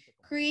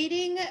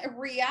creating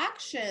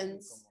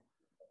reactions.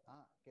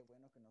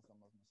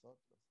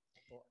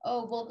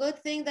 Oh, well, good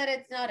thing that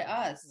it's not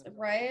us,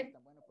 right?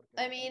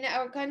 I mean,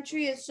 our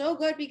country is so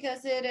good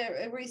because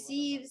it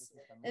receives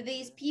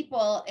these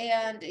people,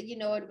 and you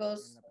know, it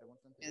goes,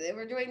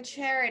 we're doing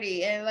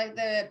charity. And like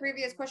the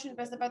previous question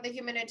was about the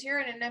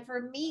humanitarian, and then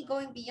for me,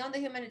 going beyond the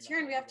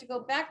humanitarian, we have to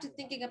go back to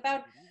thinking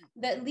about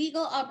the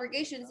legal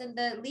obligations and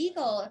the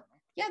legal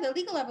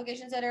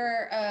obligations that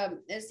our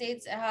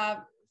states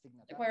have,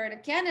 where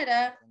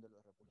Canada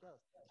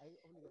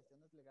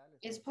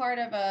is part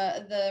of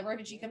the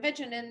Refugee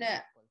Convention, and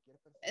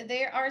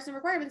there are some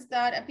requirements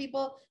that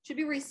people should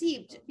be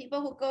received.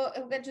 People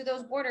who get to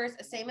those borders,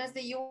 same as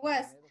the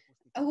U.S.,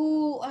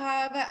 who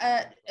have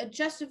a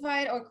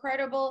justified or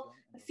credible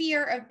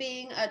fear of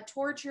being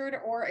tortured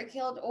or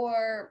killed,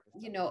 or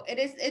you know,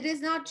 it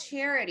is not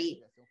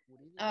charity.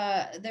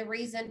 The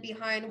reason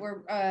behind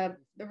we're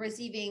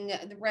receiving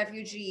the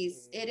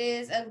refugees, it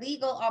is a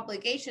legal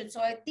obligation.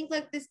 So I think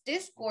like this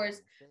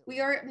discourse,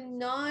 we are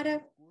not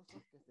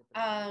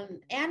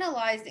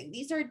analyzing.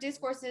 These are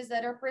discourses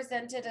that are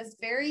presented as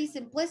very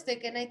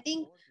simplistic, and I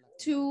think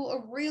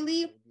to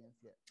really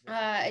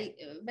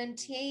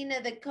maintain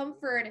the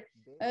comfort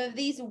of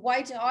these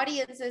white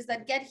audiences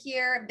that get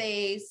here,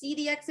 they see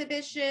the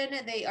exhibition,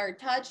 they are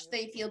touched,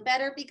 they feel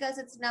better because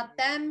it's not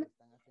them,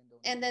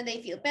 and then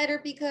they feel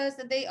better because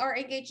they are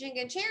engaging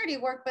in charity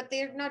work, but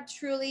they're not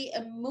truly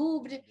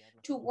moved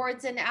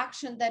towards an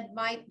action that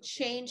might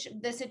change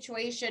the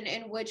situation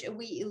in which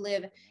we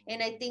live.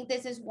 And I think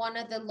this is one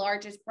of the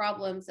largest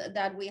problems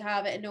that we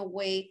have in a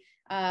way,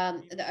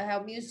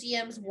 how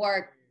museums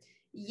work.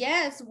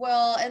 Yes,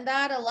 well, and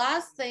that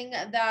last thing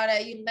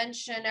that you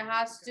mentioned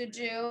has to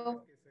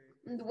do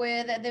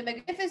with the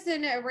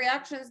magnificent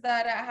reactions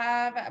that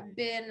have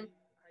been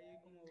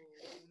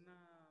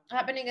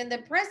happening in the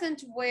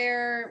present,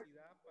 where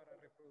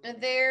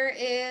there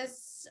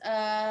is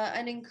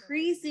an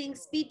increasing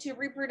speed to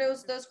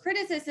reproduce those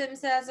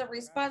criticisms as a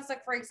response.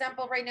 Like, for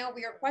example, right now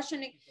we are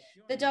questioning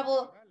the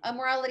double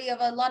morality of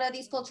a lot of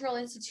these cultural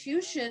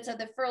institutions of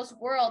the first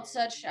world,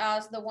 such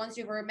as the ones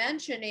you were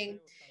mentioning,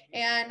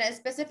 and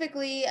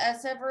specifically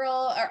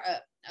several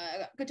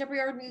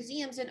contemporary art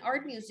museums and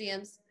art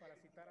museums.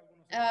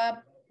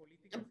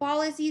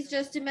 Policies,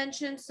 just to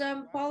mention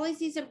some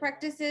policies and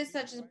practices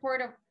such as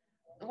port of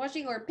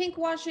washing or pink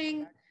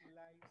washing,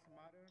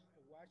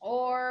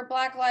 or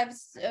Black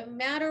Lives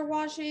Matter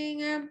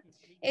washing.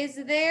 Is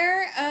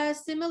there a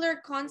similar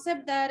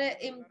concept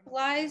that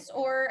implies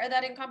or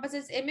that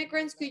encompasses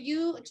immigrants? Could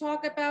you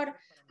talk about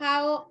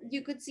how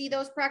you could see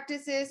those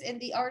practices in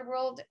the art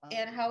world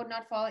and how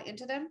not falling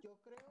into them?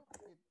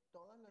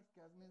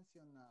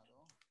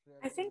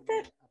 I think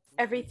that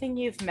everything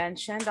you've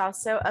mentioned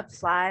also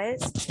applies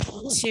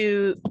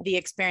to the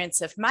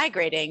experience of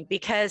migrating,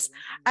 because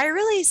I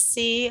really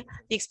see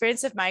the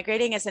experience of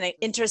migrating as an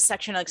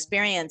intersectional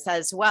experience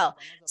as well.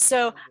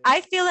 So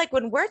I feel like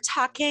when we're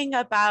talking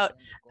about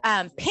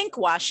pink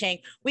washing,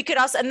 we could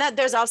also, and that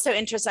there's also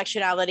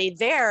intersectionality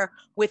there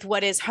with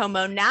what is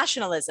homo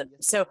nationalism.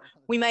 So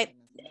we might,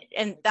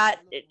 and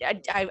that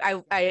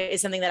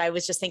is something that I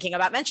was just thinking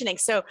about mentioning.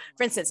 So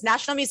for instance,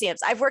 national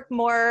museums, I've worked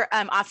more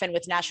often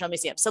with national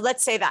museums. So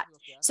let's say that.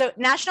 So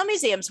national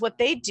museums, what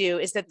they do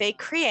is that they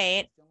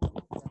create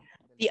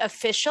the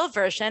official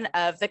version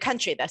of the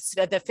country. That's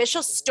the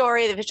official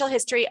story, the official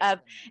history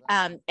of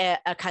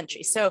a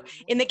country. So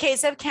in the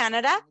case of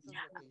Canada,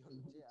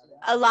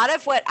 a lot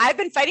of what I've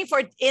been fighting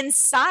for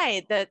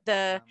inside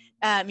the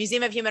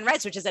Museum of Human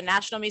Rights, which is a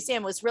national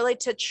museum, was really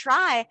to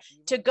try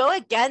to go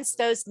against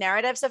those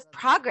narratives of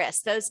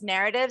progress, those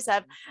narratives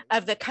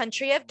of the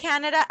country of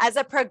Canada as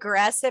a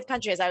progressive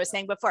country, as I was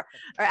saying before,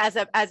 or as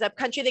a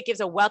country that gives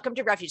a welcome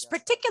to refugees,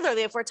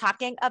 particularly if we're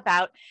talking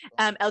about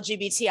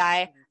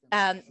LGBTI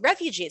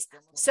refugees.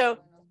 So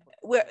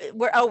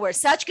we're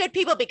such good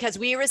people because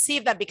we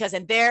receive them, because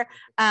in their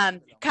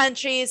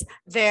countries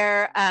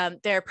they're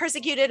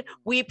persecuted.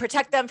 We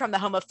protect them from the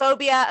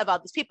homophobia of all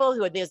these people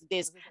who are these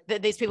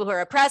people who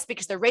are oppressed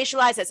because they're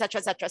racialized, etc.,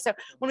 etc. So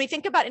when we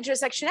think about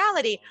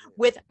intersectionality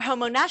with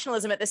homo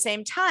nationalism at the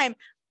same time,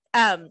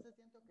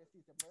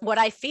 what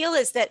I feel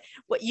is that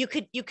what you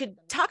could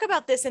talk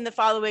about this in the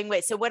following way.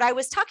 So what I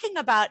was talking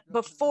about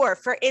before,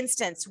 for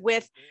instance,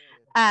 with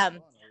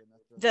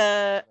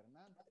the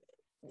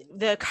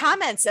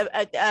comments of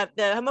the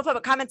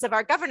homophobic comments of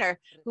our governor,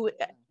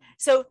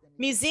 so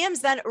museums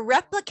then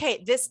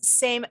replicate this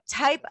same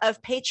type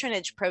of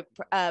patronage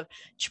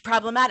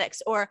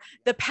problematics, or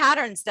the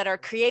patterns that are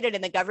created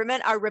in the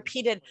government are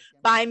repeated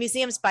by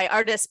museums, by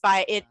artists,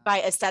 by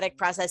aesthetic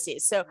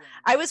processes. So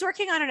I was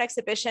working on an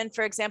exhibition,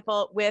 for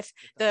example, with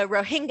the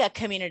Rohingya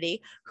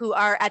community, who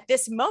are at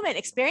this moment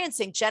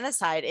experiencing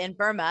genocide in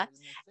Burma,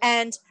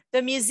 and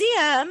the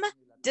museum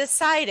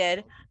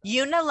decided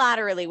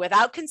unilaterally,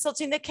 without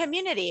consulting the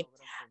community,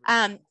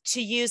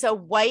 to use a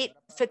white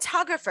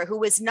photographer who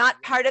was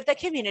not part of the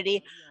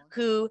community,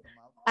 who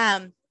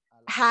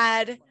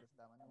had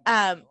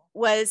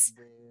was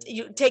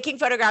taking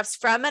photographs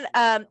from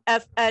an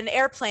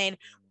airplane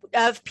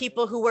of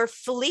people who were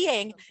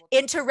fleeing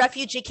into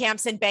refugee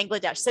camps in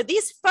Bangladesh. So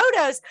these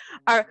photos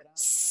are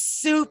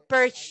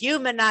super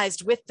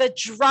humanized with the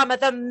drama,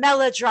 the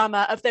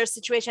melodrama of their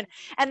situation.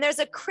 And there's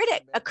a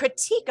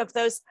critique of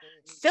those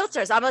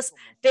filters. Almost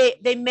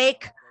they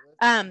make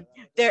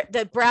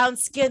the brown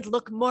skin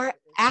look more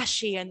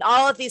ashy and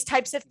all of these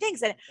types of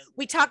things. And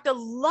we talked a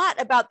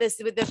lot about this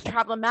with the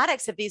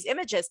problematics of these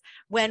images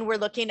when we're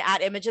looking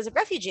at images of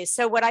refugees.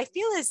 So what I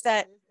feel is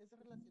that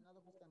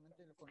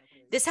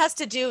this has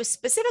to do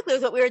specifically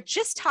with what we were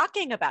just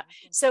talking about.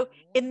 So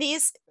in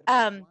these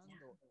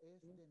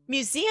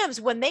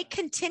museums, when they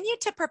continue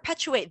to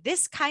perpetuate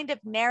this kind of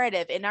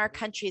narrative in our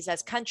countries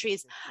as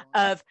countries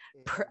of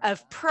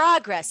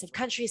progress, of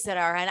countries that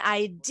are an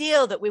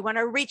ideal, that we want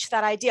to reach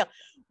that ideal,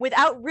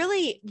 without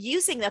really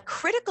using the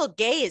critical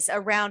gaze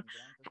around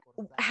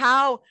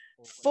how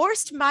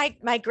forced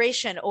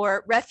migration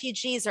or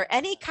refugees or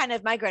any kind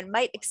of migrant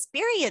might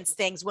experience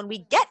things when we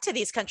get to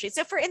these countries.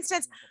 So for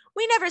instance,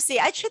 we never see,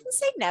 I shouldn't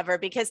say never,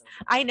 because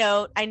I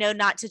know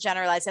not to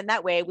generalize in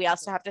that way. We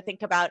also have to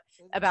think about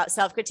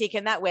self-critique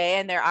in that way.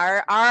 And there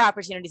are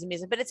opportunities in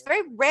music, but it's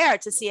very rare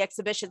to see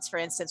exhibitions, for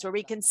instance, where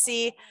we can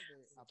see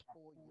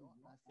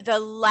the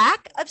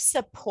lack of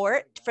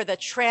support for the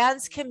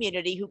trans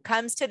community who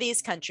comes to these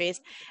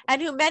countries,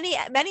 and who many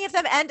of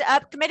them end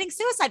up committing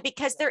suicide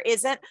because there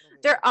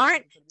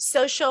aren't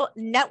social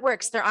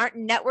networks, there aren't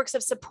networks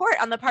of support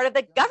on the part of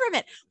the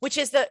government, which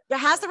has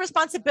the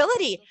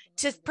responsibility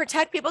to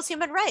protect people's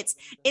human rights.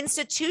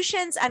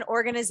 Institutions and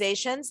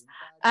organizations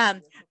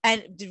and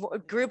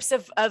groups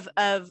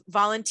of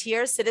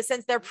volunteers,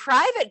 citizens, they're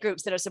private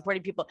groups that are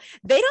supporting people.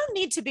 They don't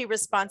need to be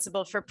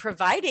responsible for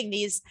providing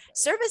these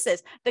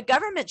services. The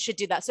government should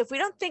do that. So if we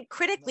don't think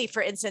critically,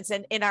 for instance,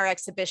 in our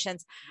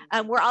exhibitions,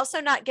 we're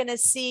also not going to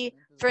see,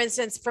 for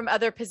instance, from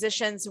other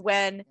positions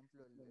when,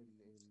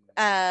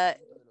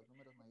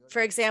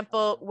 for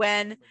example,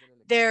 when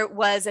there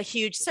was a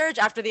huge surge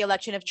after the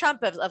election of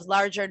Trump of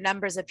larger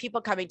numbers of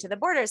people coming to the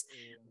borders,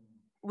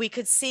 we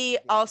could see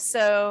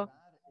also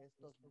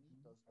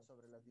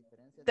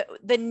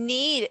the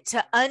need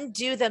to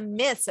undo the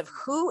myths of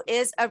who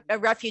is a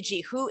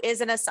refugee, who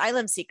is an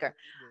asylum seeker,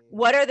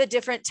 what are the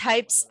different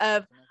types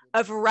of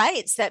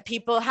rights that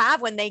people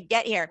have when they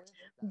get here.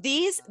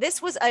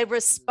 This was a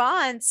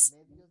response,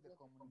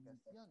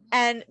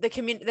 and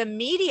the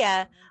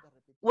media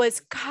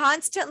was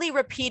constantly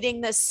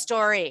repeating this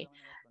story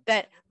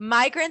that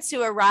migrants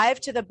who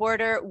arrived to the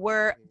border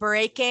were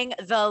breaking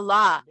the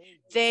law.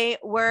 They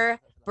were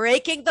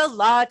breaking the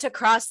law to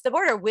cross the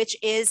border, which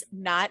is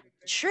not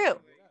true.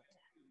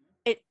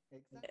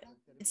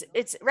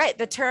 It's right.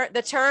 The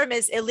term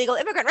is illegal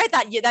immigrant, right?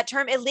 That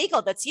term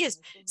illegal that's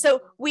used.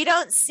 So we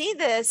don't see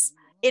this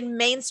in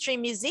mainstream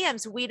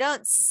museums. We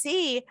don't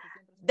see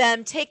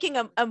them taking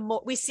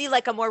we see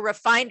like a more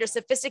refined or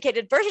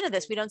sophisticated version of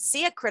this. We don't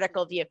see a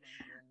critical view,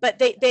 but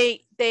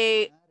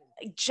they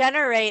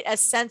generate a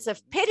sense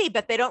of pity,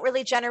 but they don't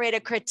really generate a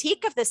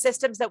critique of the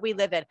systems that we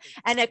live in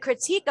and a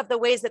critique of the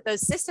ways that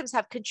those systems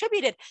have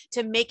contributed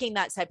to making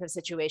that type of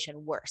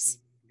situation worse.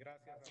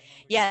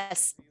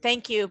 Yes,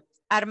 thank you,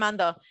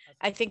 Armando.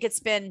 I think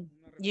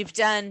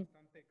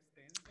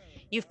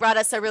you've brought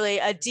us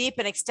a deep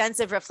and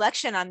extensive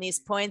reflection on these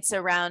points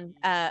around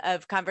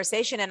of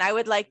conversation. And I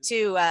would like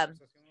to,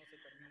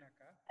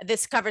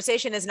 this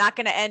conversation is not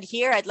going to end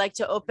here. I'd like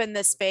to open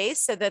the space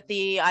so that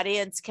the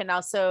audience can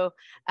also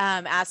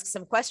ask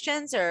some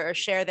questions or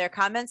share their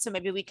comments. So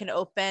maybe we can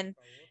open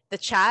the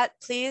chat,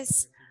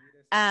 please,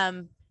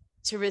 to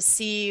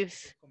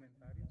receive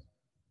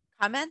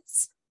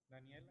comments.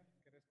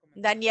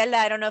 Daniela,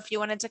 I don't know if you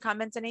wanted to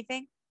comment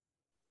anything.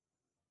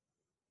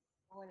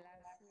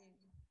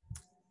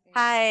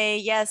 Hi,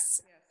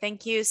 yes,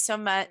 thank you so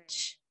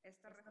much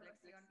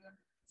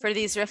for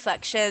these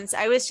reflections.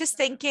 I was just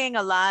thinking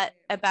a lot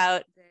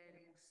about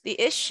the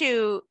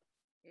issue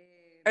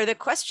or the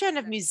question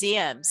of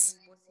museums,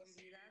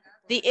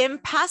 the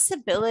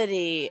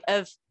impossibility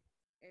of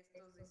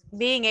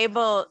being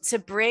able to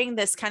bring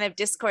this kind of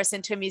discourse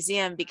into a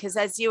museum, because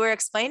as you were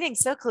explaining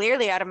so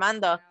clearly,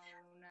 Armando,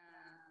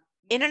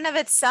 in and of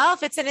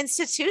itself, it's an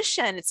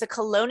institution. It's a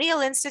colonial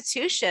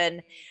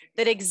institution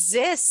that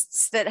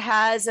exists, that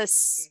has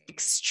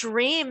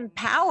extreme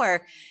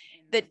power,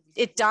 that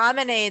it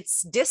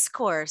dominates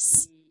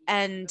discourse,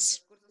 and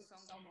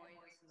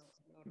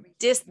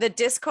the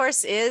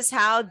discourse is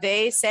how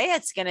they say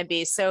it's going to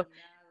be. So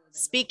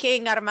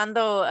speaking,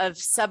 Armando, of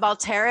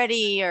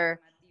subalternity or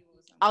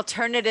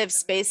alternative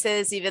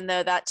spaces, even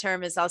though that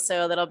term is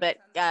also a little bit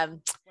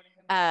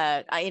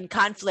in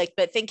conflict,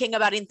 but thinking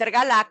about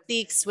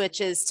Intergalactix, which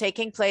is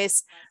taking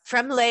place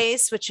from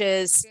LACE, which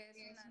is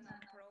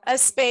a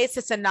space,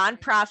 it's a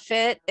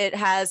nonprofit. It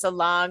has a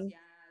long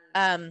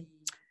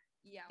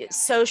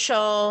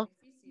social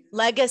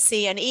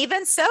legacy. And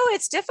even so,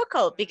 it's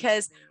difficult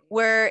because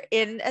we're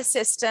in a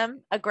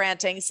system, a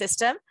granting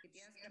system.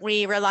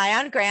 We rely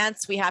on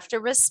grants. We have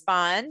to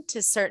respond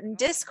to certain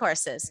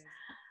discourses.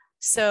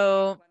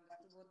 So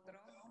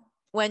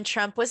when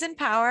Trump was in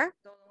power,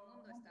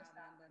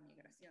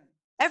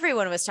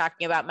 everyone was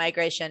talking about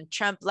migration.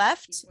 Trump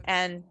left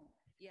and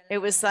it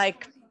was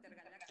like,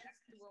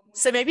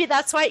 so maybe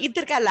that's why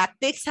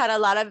Intergalactix had a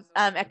lot of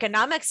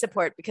economic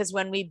support, because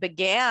when we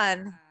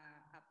began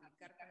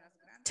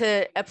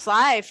to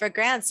apply for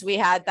grants, we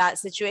had that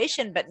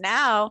situation. But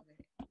now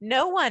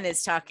no one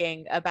is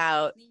talking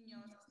about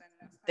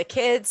the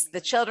kids,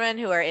 the children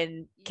who are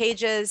in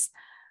cages,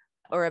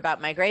 or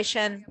about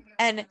migration.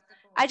 And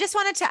I just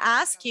wanted to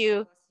ask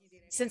you,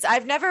 since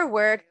I've never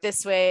worked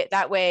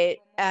that way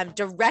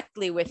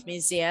directly with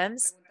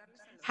museums,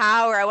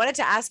 or I wanted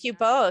to ask you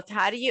both,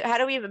 how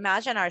do we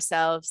imagine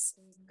ourselves,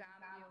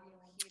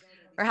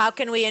 or how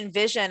can we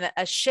envision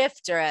a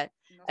shift or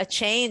a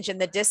change in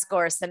the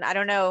discourse? And I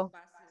don't know,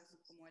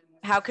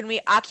 how can we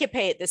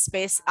occupy the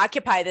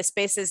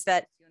spaces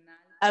that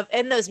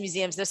in those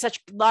museums? There's such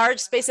large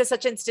spaces,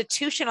 such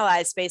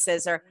institutionalized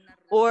spaces,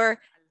 or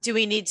do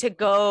we need to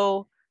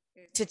go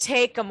to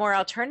take a more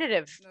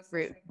alternative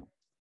route?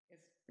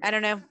 I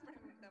don't know.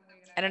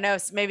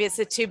 Maybe it's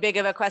too big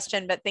of a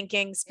question, but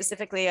thinking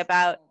specifically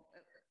about,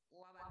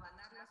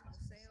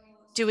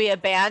 do we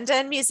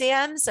abandon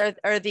museums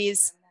or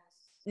these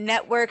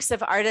networks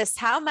of artists?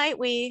 How might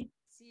we,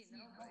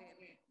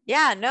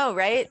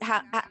 right?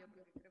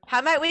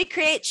 How might we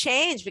create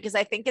change? Because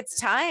I think it's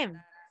time.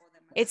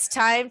 It's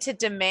time to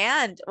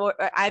demand, or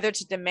either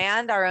to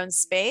demand our own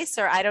space,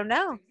 or I don't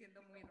know,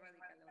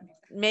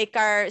 make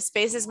our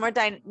spaces more,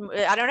 I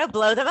don't know,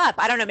 blow them up.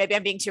 I don't know, maybe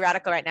I'm being too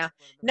radical right now.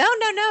 No,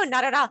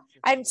 not at all.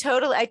 I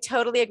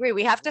totally agree.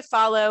 We have to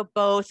follow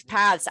both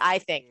paths, I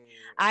think.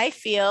 I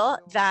feel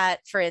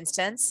that, for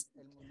instance,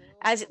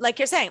 as like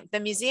you're saying,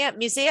 the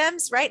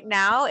museums right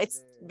now,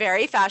 it's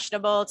very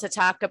fashionable to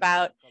talk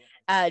about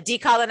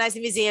decolonize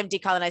the museum,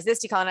 decolonize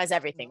this, decolonize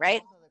everything,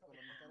 right?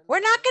 We're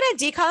not going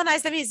to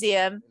decolonize the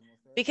museum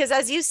because,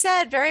 as you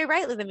said very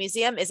rightly, the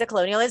museum is a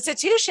colonial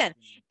institution.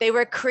 They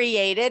were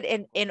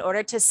created in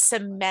order to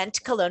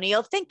cement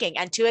colonial thinking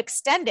and to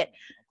extend it,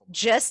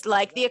 just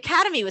like the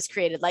academy was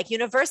created, like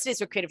universities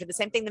were created for the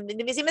same thing.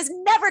 The museum is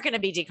never going to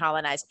be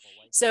decolonized.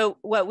 So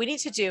what we need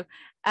to do,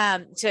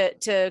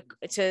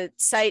 to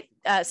cite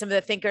some of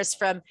the thinkers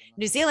from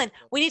New Zealand,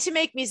 we need to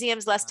make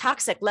museums less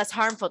toxic, less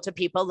harmful to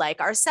people like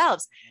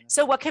ourselves.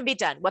 So what can be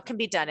done? What can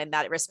be done in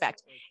that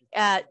respect?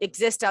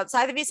 Exist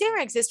outside the museum or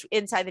exist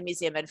inside the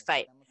museum and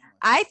fight?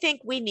 I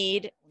think we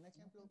need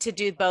to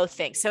do both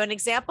things. So an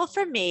example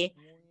for me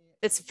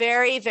that's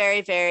very,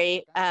 very,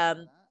 very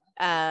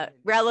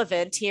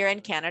relevant here in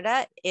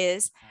Canada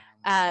is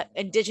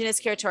Indigenous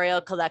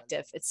Curatorial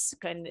Collective. It's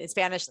in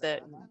Spanish,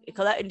 the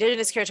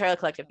Indigenous Curatorial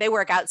Collective. They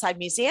work outside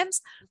museums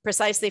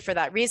precisely for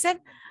that reason.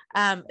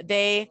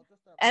 They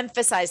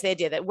emphasize the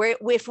idea that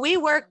if we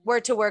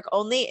were to work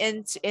only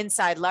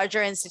inside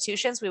larger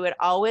institutions, we would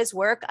always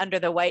work under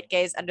the white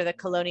gaze, under the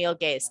colonial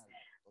gaze.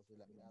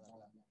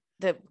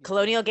 The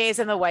colonial gaze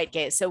and the white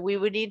gaze. So we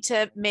would need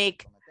to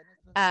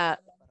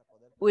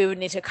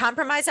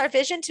compromise our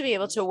vision to be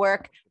able to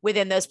work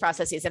within those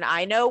processes. And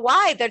I know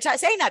why they're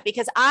saying that,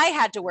 because I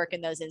had to work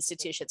in those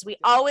institutions. We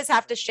always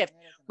have to shift.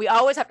 We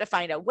always have to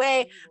find a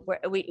way where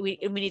we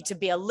need to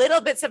be a little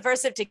bit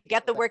subversive to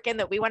get the work in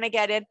that we want to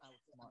get in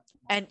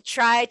and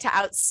try to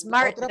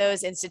outsmart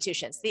those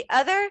institutions. The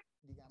other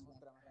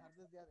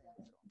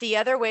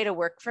way to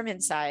work from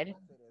inside,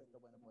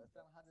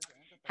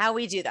 how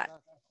we do that.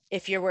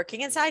 If you're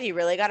working inside, you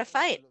really got to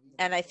fight.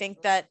 And I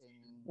think that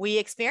we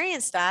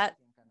experienced that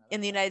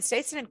in the United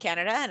States and in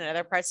Canada and in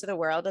other parts of the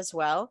world as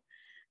well,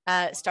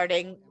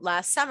 starting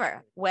last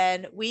summer,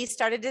 when we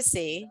started to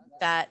see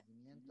that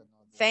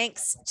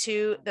thanks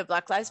to the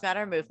Black Lives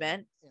Matter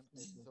movement,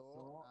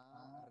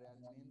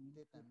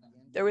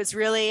 there was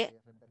really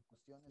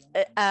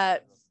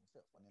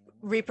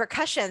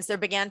repercussions. There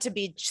began to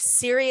be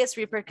serious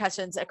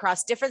repercussions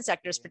across different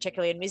sectors,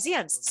 particularly in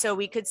museums. So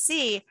we could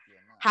see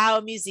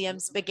how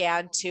museums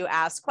began to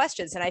ask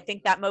questions. And I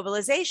think that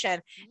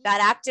mobilization,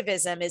 that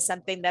activism is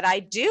something that I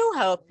do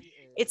hope.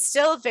 It's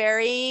still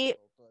very,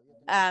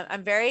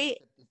 I'm very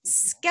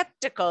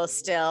skeptical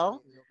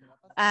still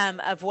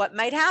of what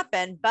might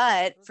happen.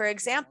 But for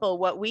example,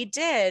 what we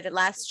did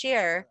last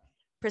year,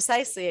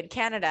 precisely in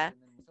Canada,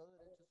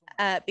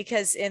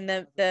 because in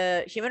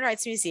the Human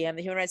Rights Museum,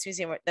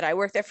 that I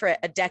worked there for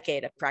a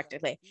decade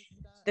practically,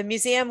 the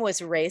museum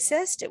was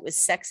racist, it was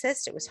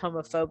sexist, it was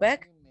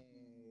homophobic.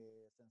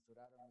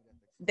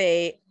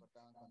 They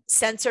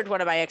censored one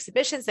of my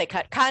exhibitions, they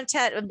cut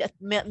content,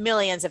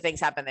 millions of things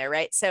happened there,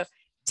 right? So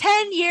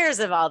 10 years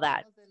of all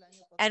that.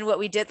 And what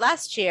we did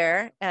last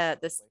year,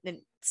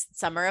 in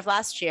summer of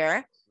last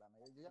year,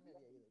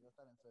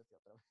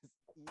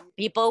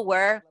 people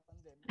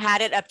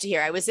had it up to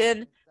here. I was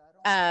in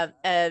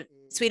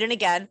Sweden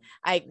again.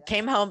 I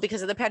came home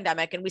because of the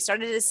pandemic, and we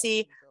started to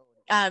see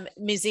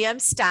museum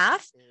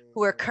staff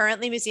who are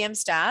currently museum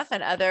staff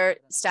and other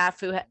staff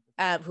who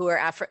are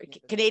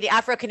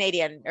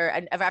Afro-Canadian or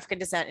of African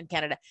descent in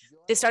Canada.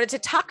 They started to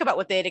talk about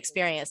what they had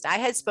experienced. I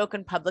had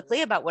spoken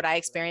publicly about what I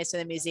experienced in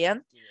the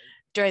museum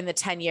during the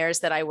 10 years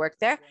that I worked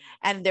there.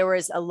 And there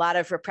was a lot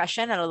of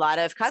repression and a lot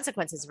of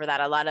consequences for that,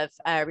 a lot of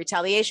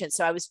retaliation.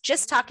 So I was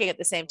just talking at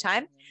the same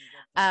time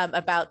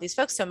about these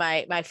folks. So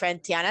my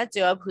friend Tiana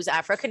Diob, who's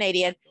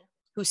Afro-Canadian,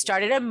 who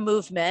started a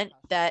movement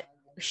that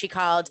she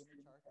called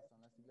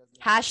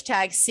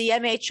hashtag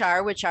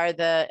CMHR, which are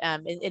the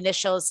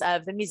initials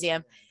of the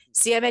museum,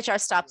 CMHR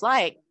Stop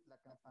Light.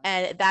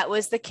 And that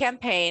was the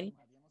campaign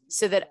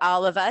so that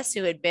all of us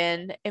who had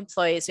been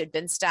employees, who had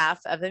been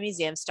staff of the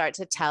museum, start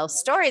to tell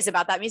stories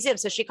about that museum.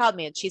 So she called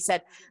me and she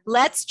said,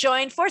 let's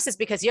join forces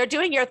because you're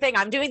doing your thing,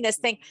 I'm doing this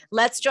thing.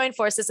 Let's join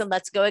forces and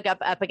let's go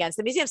up against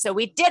the museum. So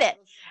we did it.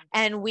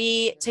 And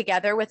we,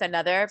 together with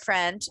another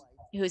friend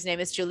whose name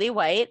is Julie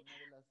White,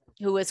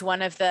 who was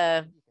one of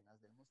the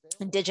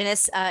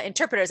indigenous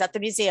interpreters at the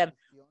museum,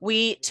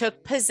 we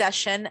took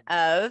possession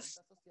of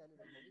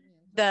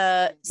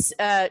the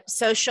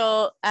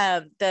social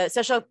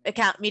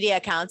account media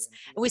accounts.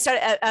 And we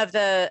started of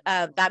the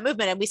that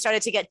movement, and we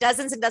started to get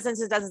dozens and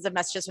dozens and dozens of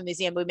messages from the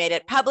museum. We made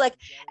it public,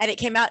 and it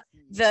came out.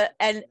 The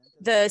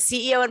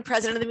CEO and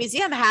president of the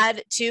museum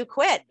had to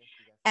quit,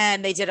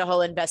 and they did a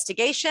whole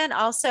investigation.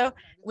 Also, it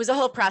was a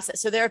whole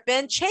process. So there have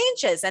been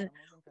changes, and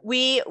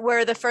we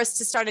were the first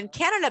to start in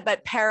Canada,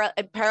 but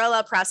a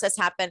parallel process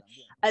happened.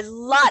 A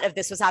lot of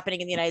this was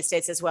happening in the United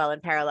States as well in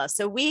parallel.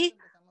 So we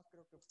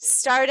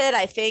started,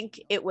 I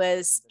think it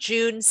was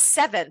June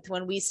 7th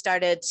when we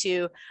started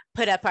to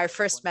put up our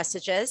first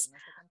messages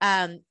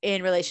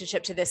in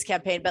relationship to this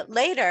campaign. But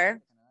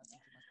later,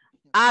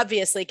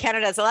 obviously,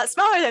 Canada is a lot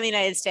smaller than the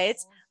United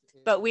States,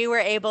 but we were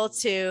able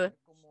to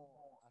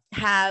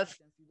have,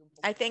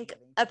 I think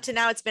up to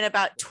now, it's been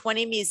about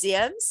 20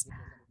 museums,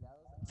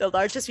 the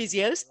largest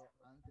museums,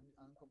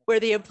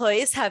 where the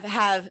employees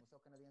have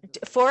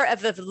 4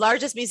 of the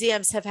largest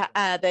museums have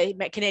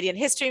the Canadian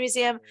History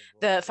Museum,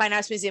 the Fine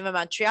Arts Museum of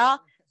Montreal,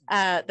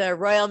 the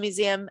Royal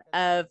Museum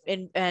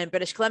in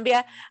British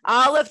Columbia.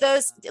 All of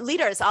those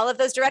leaders, all of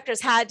those directors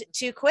had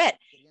to quit,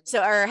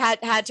 or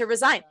had to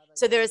resign.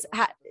 So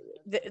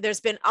there's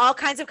been all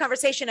kinds of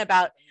conversation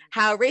about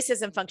how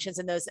racism functions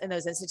in those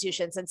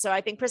institutions. And so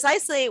I think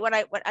precisely when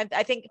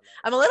I think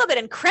I'm a little bit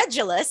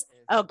incredulous.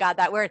 Oh God,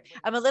 that word.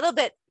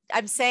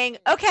 I'm saying,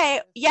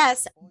 okay,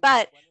 yes,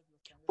 but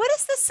what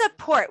is the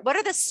support? What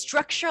are the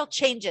structural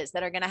changes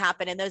that are going to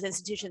happen in those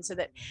institutions so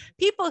that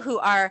people who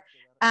are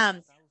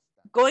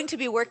going to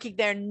be working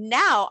there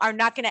now are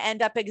not going to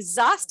end up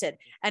exhausted?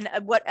 And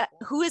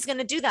who is going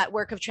to do that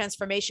work of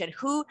transformation?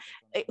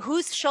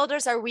 Whose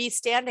shoulders are we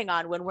standing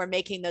on when we're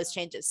making those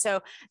changes?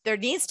 So there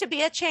needs to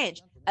be a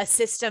change, a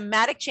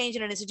systematic change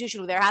in an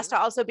institution. There has to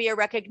also be a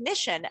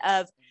recognition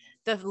of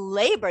the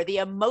labor, the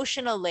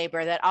emotional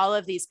labor that all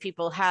of these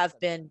people have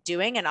been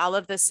doing, and all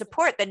of the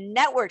support, the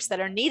networks that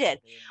are needed,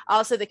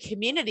 also the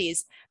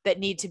communities that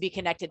need to be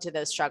connected to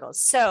those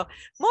struggles. So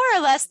more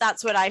or less,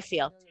 that's what I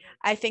feel.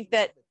 I think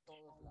that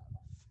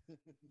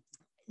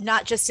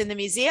not just in the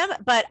museum,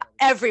 but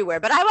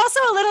everywhere. But I'm also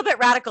a little bit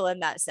radical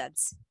in that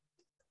sense.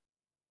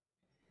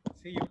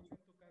 Yeah,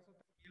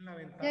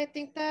 I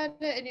think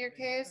that in your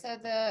case,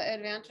 the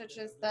advantage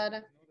is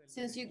that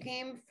since you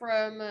came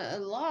from a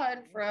lot,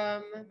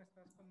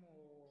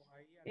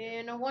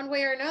 in one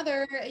way or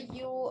another,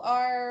 you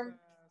are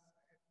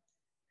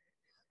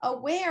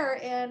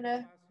aware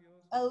and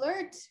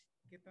alert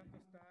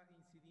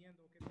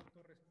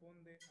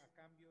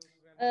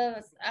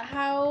of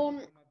how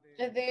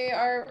they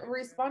are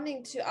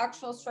responding to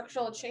actual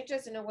structural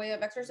changes in a way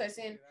of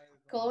exercising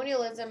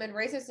colonialism and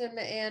racism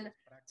in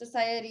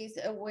societies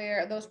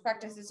where those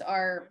practices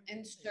are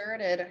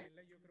inserted.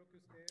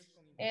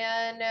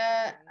 And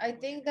I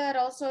think that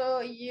also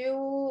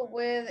you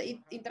with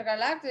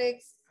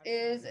Intergalactix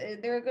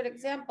they're a good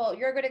example.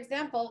 You're a good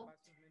example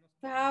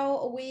of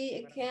how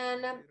we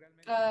can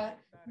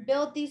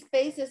build these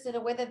spaces in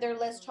a way that they're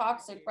less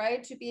toxic,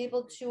 right? To be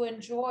able to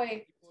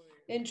enjoy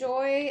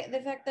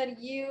the fact that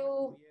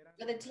you,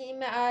 the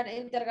team at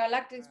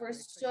Intergalactix, were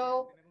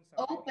so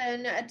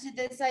open to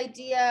this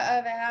idea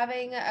of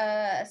having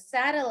a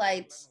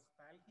satellite.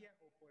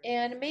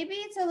 And maybe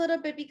it's a little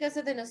bit because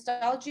of the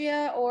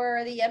nostalgia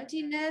or the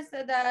emptiness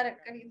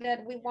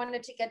that we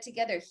wanted to get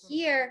together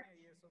here,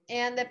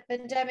 and the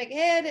pandemic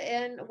hit,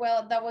 and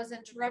well, that was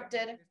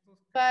interrupted.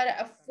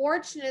 But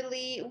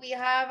fortunately, we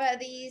have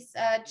these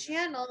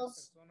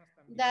channels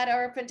that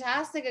are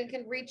fantastic and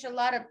can reach a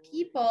lot of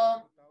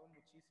people.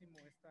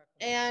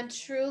 And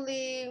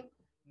truly,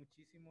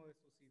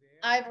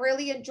 I've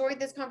really enjoyed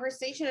this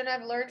conversation, and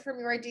I've learned from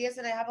your ideas,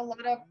 and I have a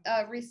lot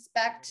of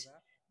respect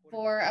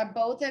for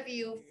both of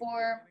you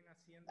for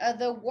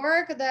the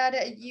work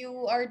that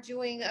you are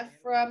doing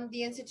from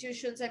the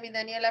institutions. I mean,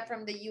 Daniela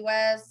from the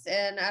US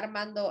and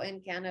Armando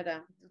in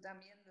Canada.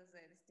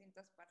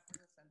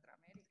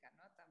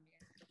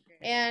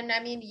 And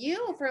I mean,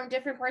 you from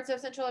different parts of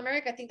Central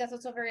America. I think that's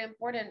also very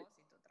important.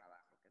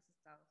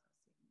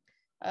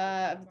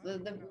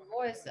 The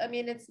voice, I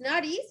mean, it's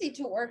not easy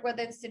to work with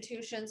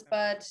institutions,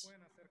 but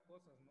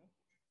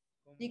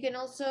you can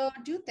also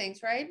do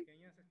things, right?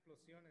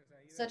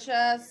 Such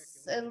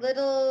as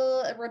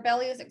little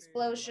rebellious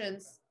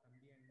explosions.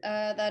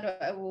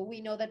 that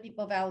we know that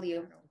people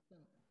value.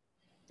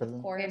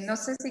 Of course. No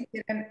sé si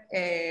quieren,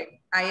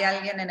 hay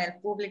alguien en el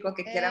público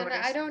que quiera And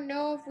abrir. I don't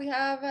know if we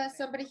have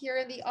somebody here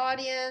in the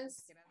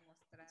audience.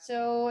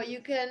 So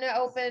you can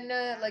open,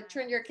 like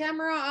turn your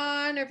camera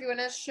on, or if you want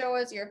to show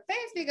us your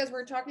face, because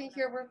we're talking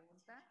here.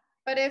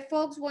 But if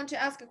folks want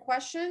to ask a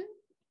question.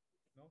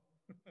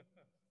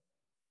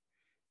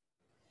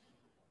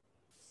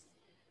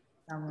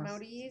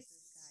 Maurice.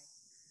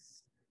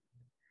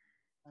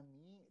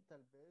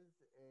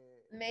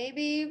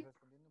 Maybe.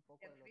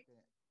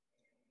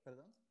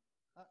 Perdón.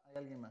 Ah, hay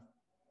alguien más.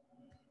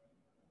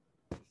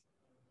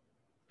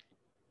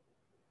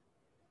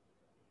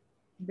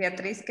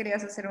 Beatriz,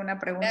 ¿querías hacer una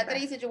pregunta?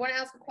 Beatriz, did you want to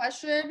ask a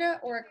question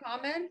or a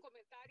comment?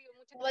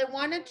 Well, I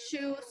wanted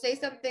to say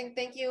something.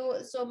 Thank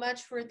you so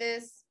much for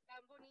this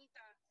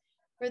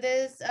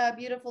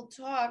beautiful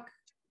talk.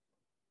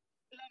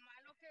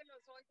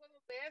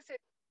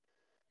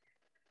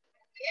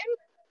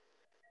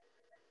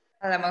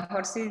 A lo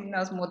mejor si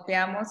nos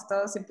muteamos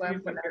todos, si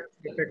pueden poner.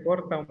 Se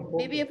corta un poco.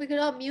 Maybe if we could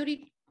all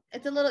mute,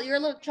 you're a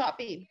little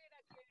choppy.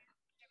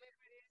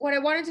 What I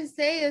wanted to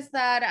say is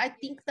that I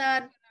think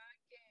that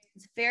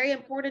it's very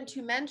important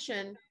to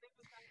mention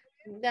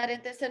that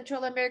in the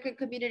Central American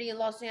community in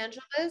Los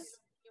Angeles,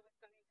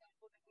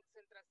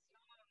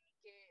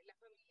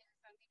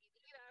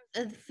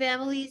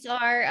 families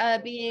are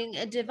being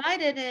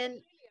divided,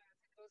 and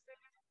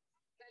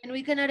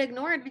we cannot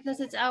ignore it because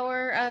it's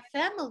our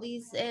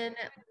families, and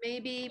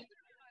maybe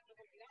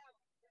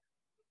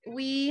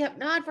we have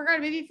not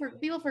forgotten. Maybe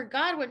people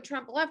forgot when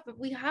Trump left, but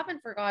we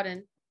haven't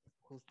forgotten.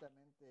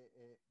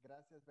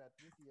 Gracias,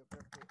 Beatriz, y yo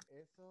creo que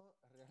eso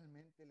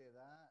realmente le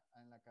da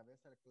en la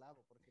cabeza el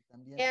clavo, porque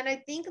también. And I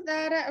think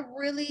that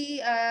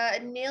really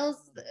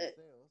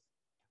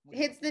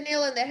hits the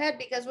nail on the head,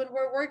 because when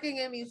we're working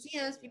in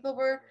museums, people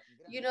were,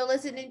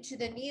 listening to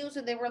the news,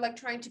 and they were like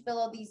trying to build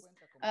all these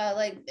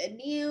like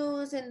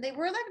news, and they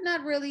were like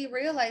not really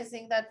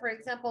realizing that, for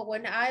example,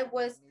 when I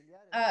was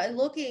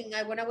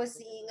when I was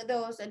seeing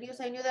those news,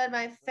 I knew that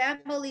my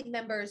family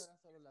members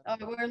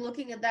were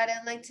looking at that,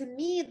 and like to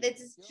me,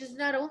 it's just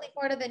not only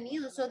part of the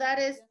news. So that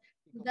is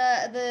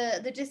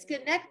the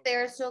disconnect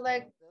there. So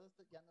like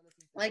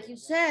you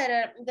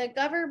said, the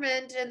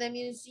government and the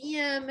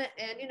museum,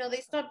 and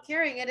they stopped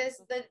caring. It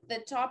is the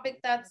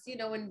topic that's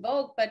in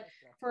vogue, but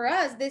for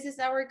us, this is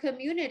our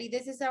community,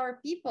 this is our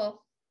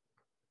people.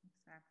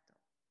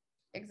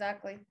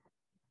 Exactly.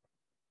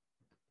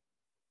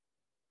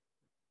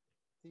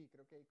 Sí,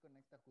 creo que ahí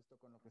conecta justo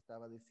con lo que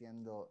estaba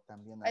diciendo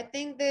también. I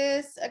think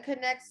this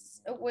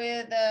connects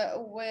with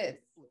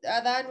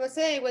Adán was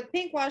saying, with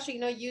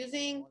pinkwashing,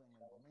 using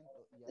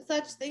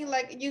such thing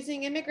like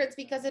using immigrants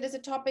because it is a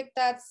topic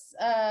that's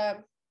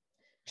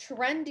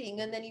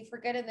trending, and then you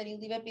forget it, and then you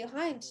leave it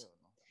behind.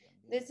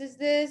 This is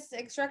this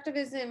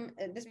extractivism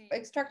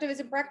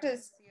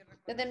practice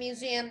at the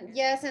museum.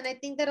 Yes, and I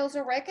think that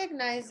also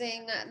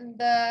recognizing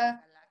the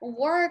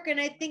work, and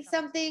I think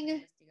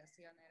something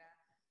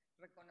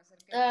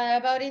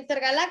about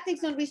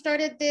Intergalactix, when we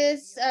started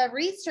this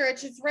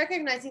research, it's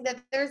recognizing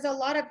that there's a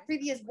lot of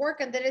previous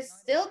work and that is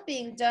still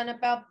being done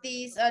about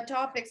these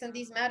topics and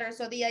these matters.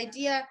 So the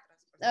idea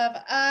of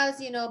us,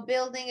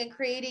 building and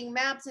creating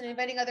maps and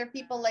inviting other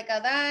people like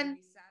Adán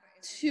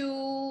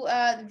to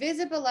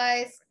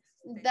visibilize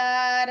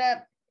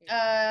that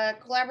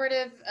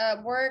collaborative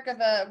work of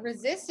a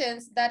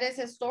resistance that is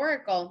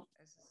historical.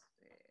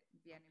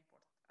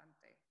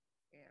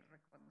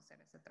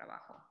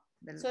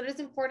 So it is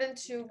important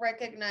to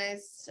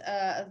recognize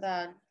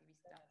that.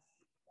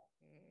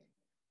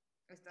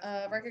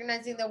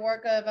 Recognizing the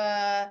work of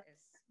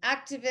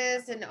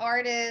activists and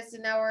artists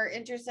and our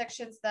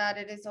intersections, that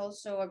it is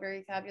also a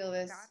very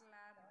fabulous.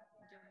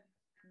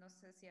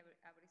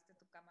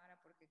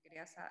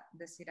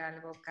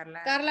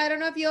 Carla, I don't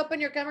know if you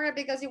opened your camera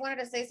because you wanted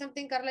to say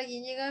something. Carla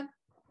Íñiga.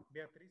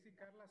 Beatriz y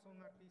Carla son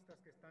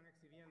artistas que están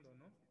exhibiendo,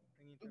 ¿no?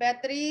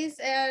 Beatriz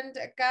and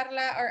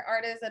Carla are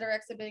artists that are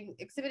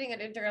exhibiting at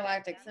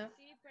Intergalactix. Huh?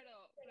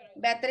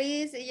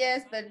 Beatriz,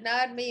 yes, but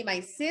not me. My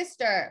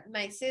sister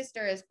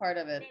is part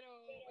of it.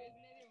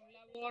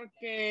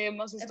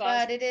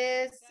 But it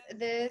is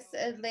this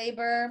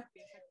labor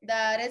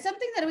that is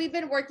something that we've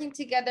been working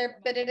together,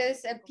 but it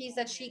is a piece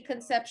that she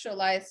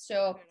conceptualized.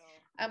 So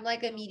I'm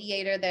like a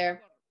mediator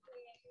there.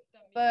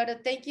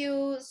 But thank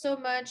you so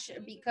much,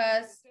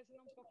 because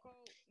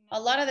a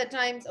lot of the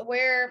times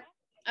where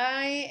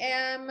I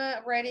am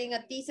writing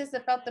a thesis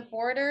about the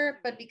border,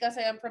 but because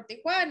I am from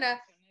Tijuana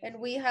and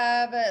we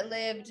have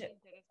lived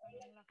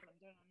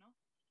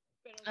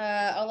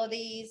all of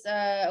these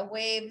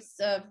waves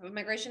of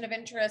migration of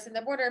interest in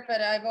the border, but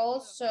I've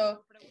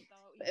also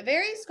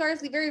very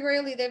scarcely, very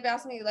rarely, they've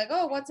asked me like,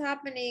 oh, what's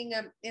happening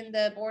in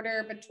the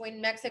border between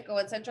Mexico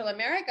and Central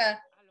America?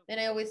 And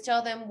I always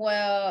tell them,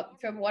 well,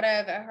 from what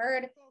I've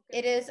heard,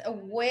 it is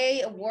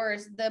way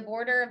worse. The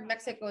border of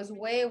Mexico is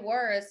way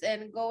worse,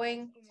 and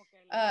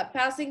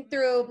passing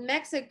through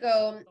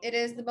Mexico, it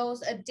is the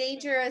most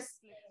dangerous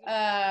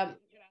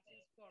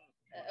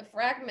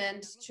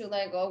fragment to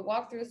like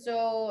walk through.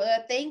 So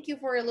thank you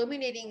for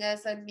illuminating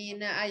us. I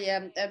mean, I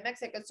am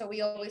Mexican, so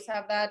we always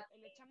have that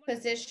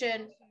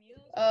position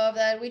of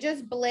that we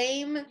just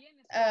blame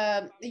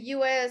the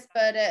US,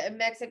 but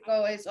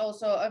Mexico is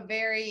also a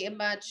very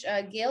much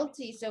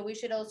guilty. So we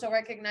should also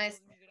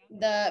recognize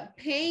the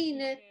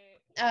pain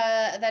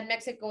that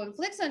Mexico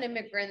inflicts on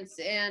immigrants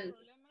and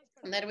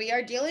that we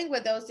are dealing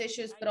with those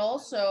issues, but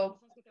also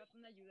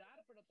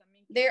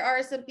there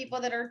are some people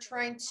that are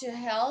trying to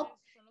help,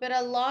 but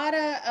a lot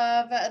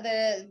of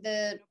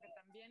the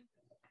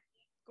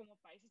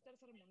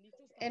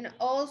and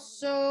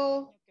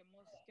also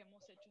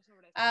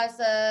as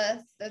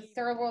a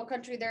third world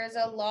country, there's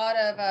a lot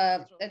of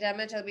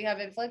damage that we have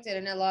inflicted,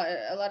 and a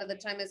lot of the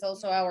time is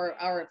also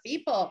our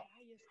people.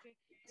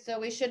 So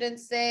we shouldn't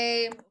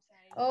say,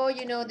 oh,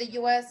 you know, the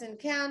US and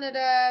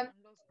Canada,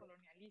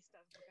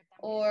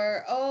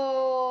 or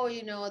oh,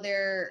 you know,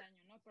 they're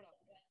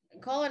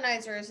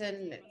colonizers.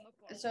 And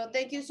so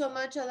thank you so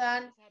much,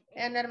 Adán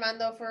and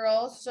Armando, for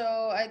also,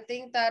 I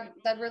think that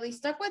really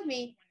stuck with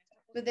me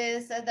with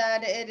this,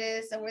 that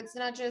it's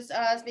not just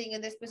us being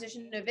in this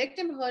position of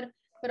victimhood,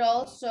 but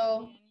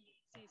also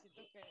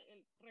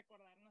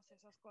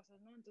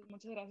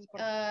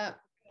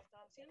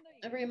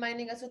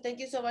reminding us. So thank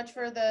you so much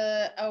for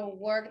the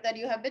work that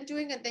you have been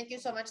doing, and thank you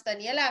so much,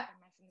 Daniela,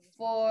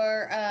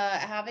 for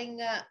having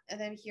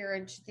them here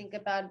and to think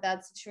about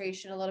that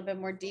situation a little bit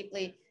more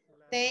deeply.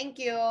 Thank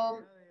you.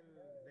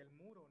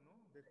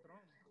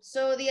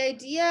 So the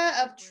idea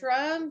of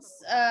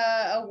Trump's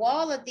a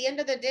wall, at the end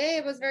of the day,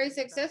 it was very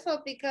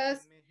successful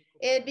because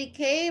it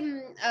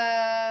became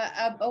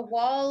a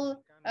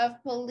wall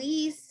of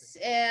police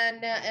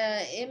and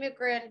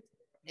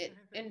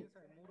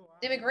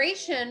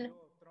immigration.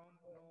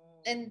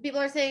 And people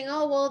are saying,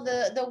 oh, well,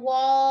 the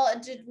wall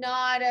did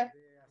not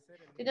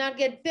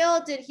get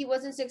built and he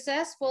wasn't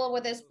successful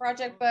with this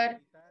project, but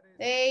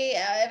they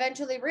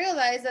eventually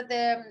realized that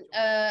the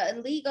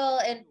legal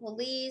and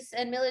police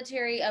and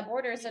military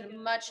borders are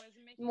much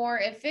more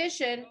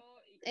efficient,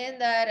 and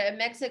that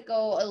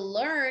Mexico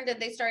learned, and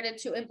they started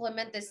to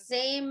implement the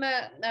same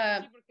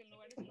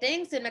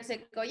things in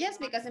Mexico. Yes,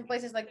 because in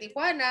places like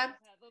Tijuana,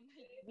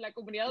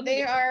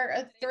 there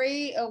are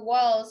three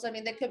walls. I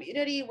mean, the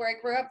community where I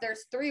grew up,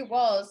 there's three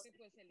walls.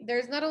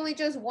 There's not only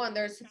just one,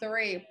 there's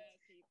three.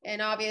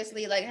 And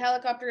obviously like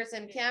helicopters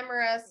and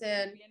cameras,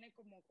 and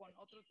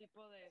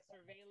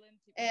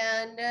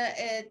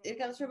it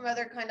comes from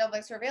other kind of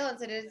like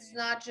surveillance. It is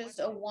not just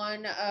a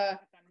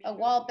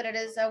wall, but it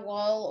is a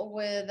wall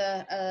with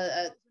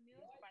a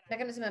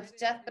mechanism of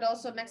death. But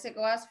also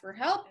Mexico asked for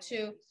help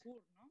to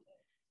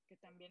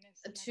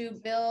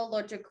build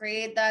or to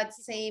create that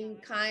same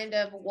kind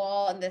of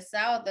wall in the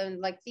south, and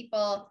like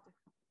people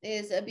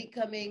is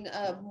becoming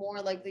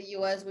more like the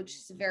US, which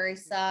is very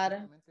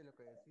sad.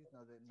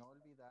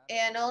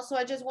 And also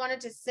I just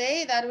wanted to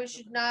say that we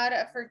should not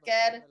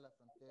forget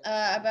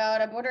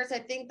about borders. I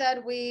think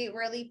that we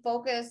really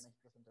focus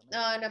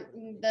on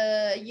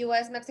the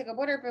US-Mexico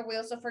border, but we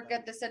also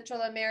forget the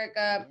Central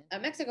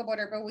America-Mexico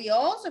border, but we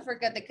also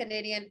forget the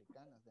Canadian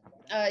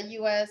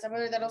US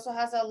border that also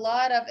has a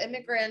lot of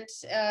immigrant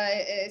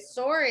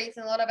stories,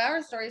 and a lot of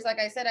our stories. Like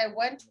I said, I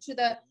went to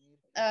the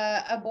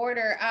a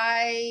border.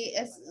 I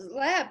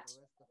slept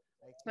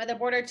by the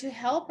border to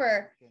help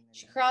her.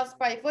 She crossed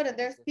by foot, and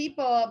there's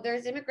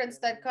immigrants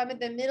that come in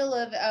the middle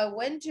of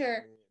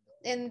winter,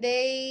 and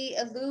they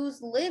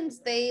lose limbs,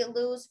 they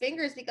lose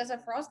fingers because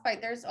of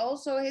frostbite. There's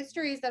also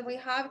histories that we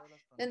have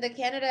in the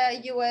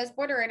Canada-US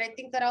border, and I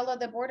think that all of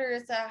the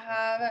borders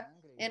have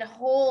and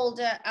hold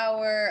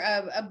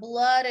our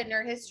blood and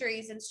our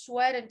histories and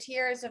sweat and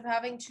tears of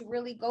having to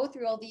really go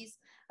through all these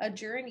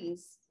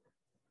journeys.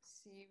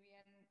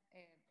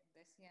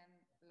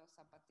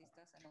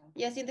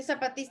 Yes, the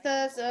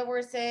Zapatistas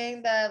were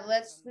saying that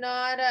let's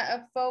not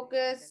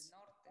focus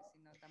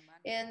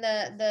in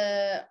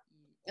the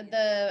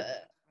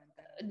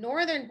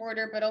northern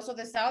border, but also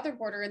the southern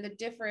border and the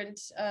different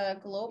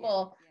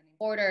global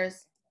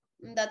borders.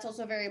 That's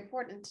also very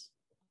important.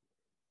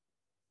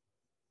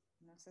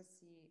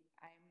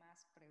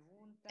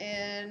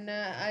 And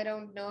I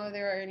don't know if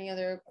there are any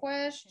other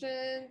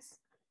questions.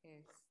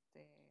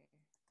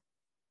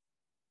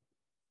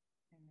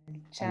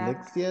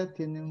 Alexia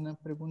tiene una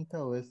pregunta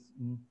o es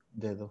un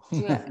dedo.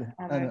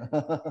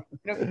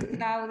 Creo que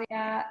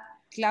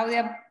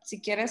Claudia, si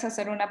quieres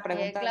hacer una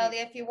pregunta.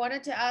 Claudia, if you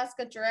wanted to ask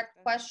a direct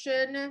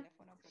question,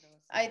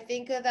 I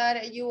think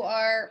that you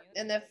are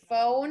in the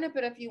phone,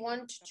 but if you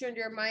want to turn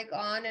your mic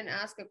on and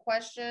ask a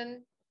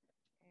question.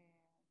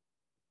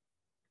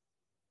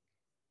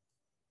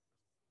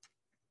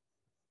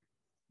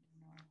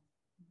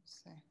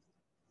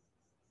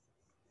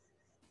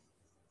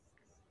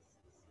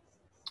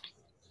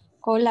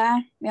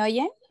 Hola, ¿me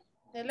oyen?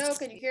 Hello,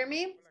 can you hear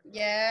me?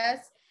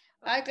 Yes.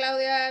 Hi,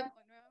 Claudia.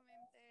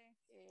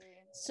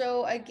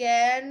 So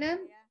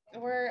again,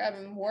 we're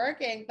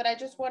working, but I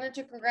just wanted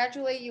to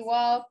congratulate you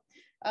all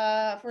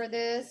for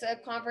this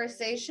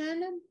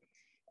conversation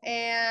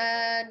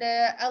and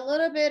a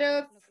little bit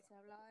of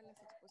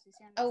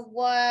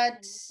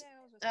what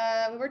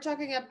we were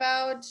talking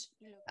about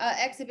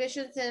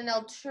exhibitions in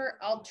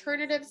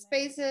alternative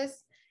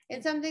spaces.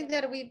 It's something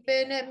that we've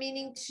been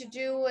meaning to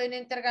do in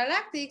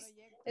Intergalactix,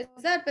 is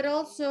that, but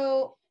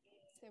also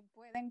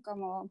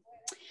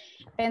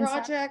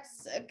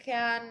projects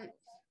can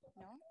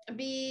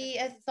be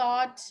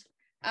thought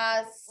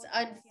as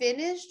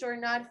unfinished or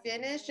not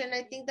finished, and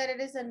I think that it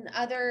is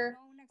another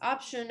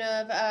option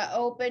of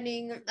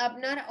opening up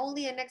not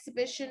only an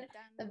exhibition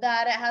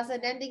that has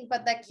an ending,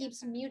 but that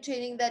keeps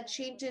mutating, that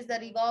changes,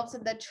 that evolves,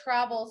 and that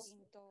travels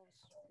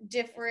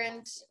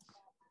different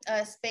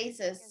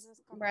spaces,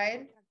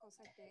 right?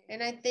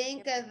 And I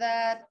think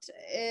that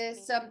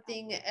is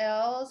something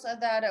else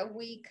that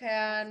we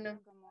can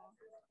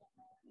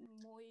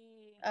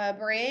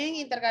bring.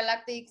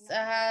 Intergalactix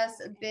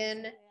has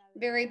been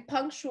very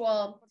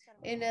punctual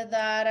in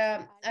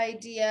that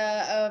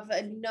idea of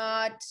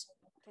not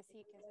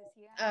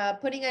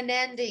putting an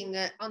ending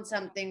on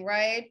something,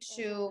 right?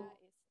 To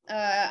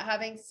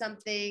having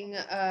something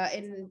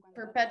in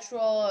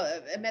perpetual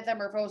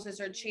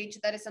metamorphosis or change.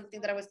 That is something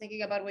that I was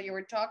thinking about when you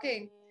were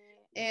talking.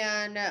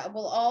 And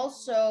will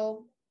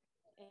also,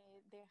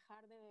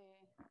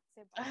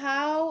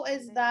 how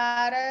is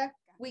that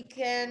we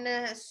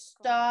can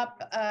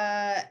stop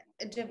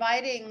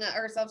dividing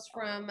ourselves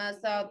from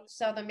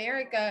South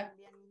America,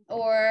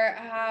 or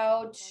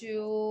how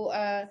to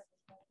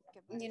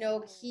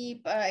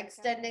keep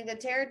extending the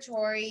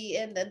territory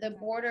and the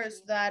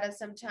borders that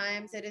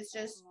sometimes it is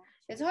just,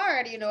 it's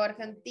hard,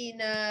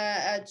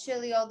 Argentina,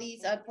 Chile, all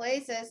these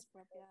places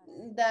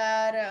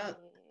that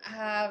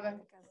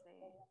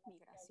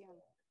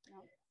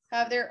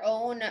have their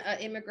own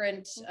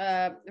immigrant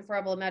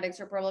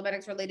problematics or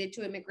problematics related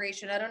to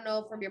immigration. I don't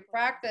know from your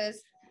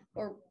practice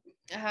or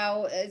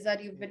how is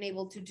that you've been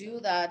able to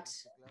do that.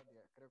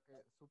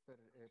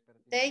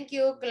 Thank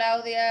you,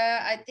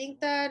 Claudia. I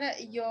think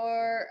that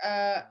your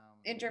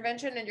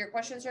intervention and your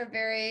questions are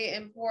very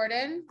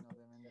important.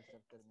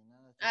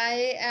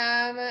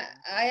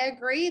 I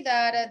agree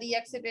that the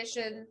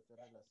exhibition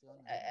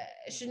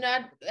should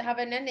not have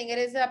an ending. It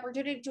is an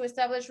opportunity to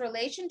establish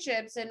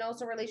relationships and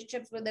also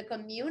relationships with the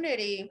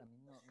community.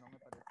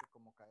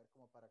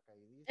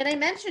 And I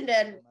mentioned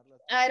it.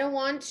 I don't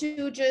want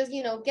to just,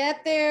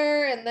 get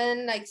there and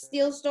then like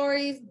steal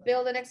stories,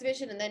 build an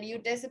exhibition, and then you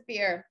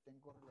disappear.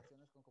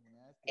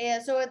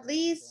 And so at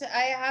least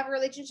I have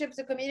relationships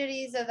with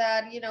communities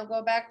that,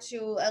 go back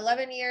to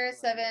 11 years,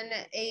 7,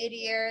 8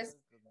 years.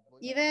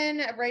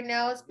 Even right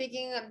now,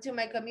 speaking to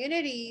my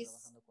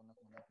communities,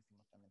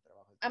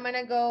 I'm going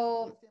to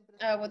go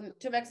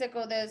to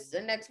Mexico this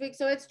next week.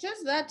 So it's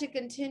just that to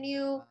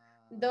continue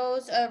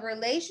those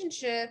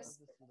relationships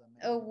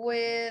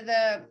with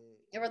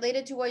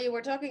related to what you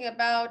were talking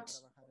about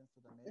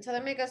in South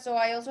America. So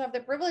I also have the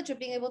privilege of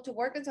being able to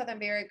work in South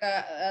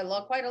America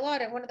quite a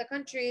lot, in one of the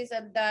countries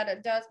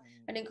that does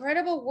an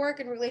incredible work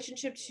in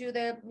relationship to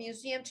the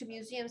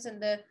museums, and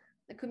the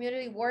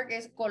community work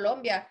is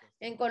Colombia.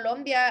 And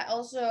Colombia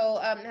also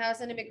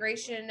has an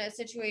immigration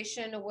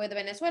situation with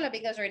Venezuela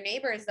because our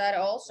neighbors that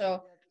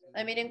also,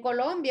 in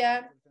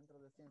Colombia,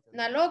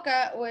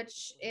 Naloca,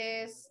 which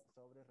is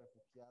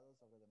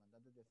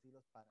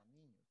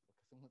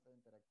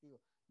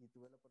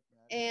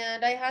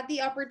and I had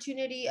the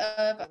opportunity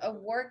of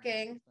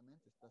working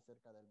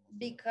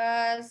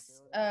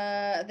because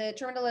the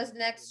terminal is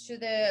next to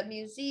the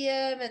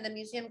museum, and the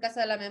museum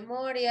Casa de la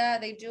Memoria.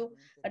 They do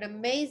an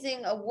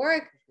amazing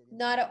work,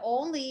 not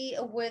only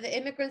with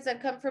immigrants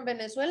that come from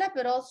Venezuela,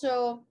 but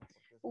also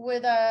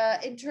with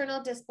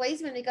internal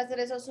displacement, because it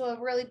is also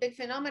a really big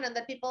phenomenon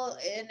that people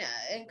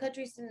in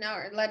countries in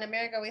Latin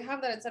America, we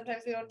have that, and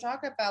sometimes we don't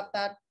talk about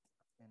that.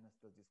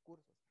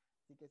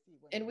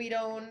 And we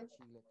don't.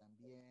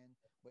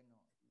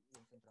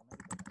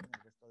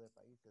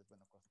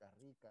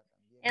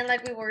 And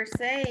like we were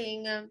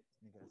saying,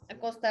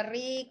 Costa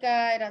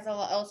Rica, it has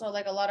also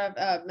like a lot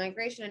of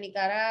migration in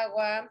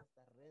Nicaragua.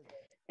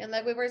 And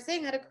like we were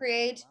saying, how to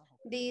create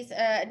these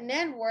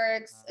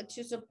networks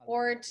to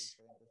support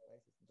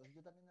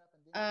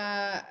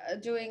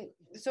doing.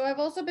 So I've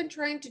also been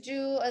trying to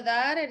do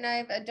that, and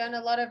I've done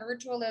a lot of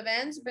virtual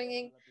events,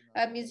 bringing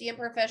museum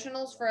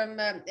professionals from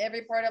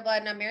every part of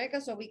Latin America,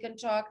 so we can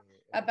talk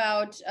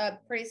about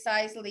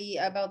precisely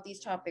about these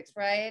topics,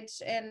 right?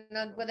 And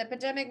with the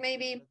pandemic,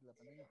 maybe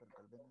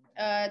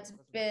it's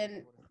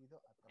been,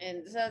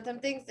 and so some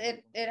things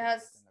it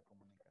has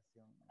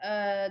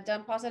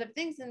done positive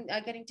things in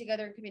getting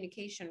together in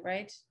communication,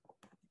 right?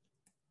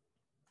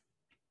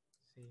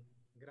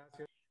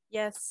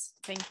 Yes,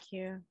 thank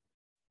you.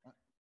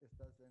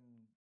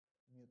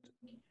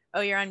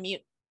 Oh, you're on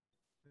mute.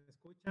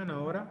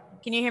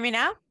 Can you hear me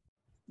now?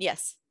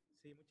 Yes.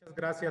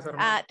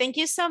 Thank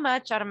you so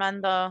much,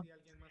 Armando.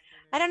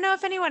 I don't know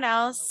if anyone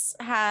else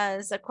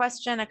has a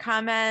question, a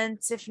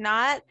comment. If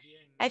not,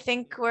 I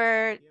think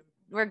we're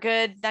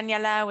good,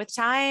 Daniela, with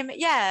time.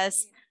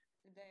 Yes.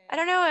 I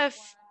don't know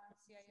if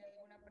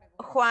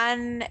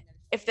Juan,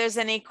 if there's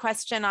any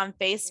question on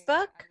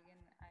Facebook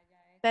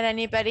that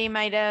anybody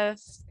might have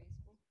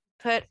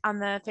put on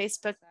the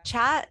Facebook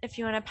chat if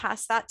you want to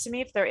pass that to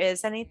me, if there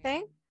is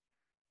anything.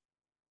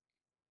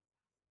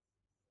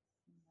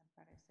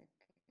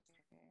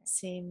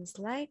 Seems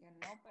like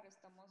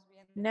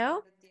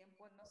no,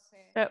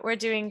 but we're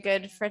doing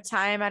good for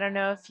time. I don't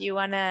know if you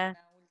want to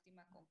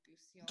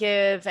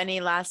give any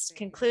last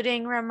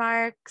concluding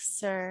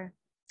remarks, or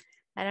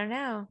I don't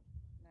know.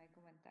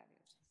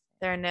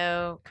 There are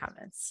no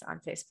comments on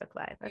Facebook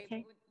Live.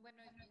 Okay.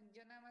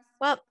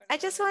 Well, I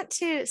just want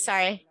to,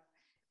 sorry,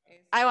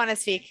 I want to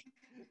speak.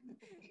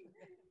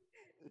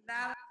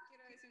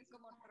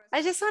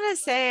 I just want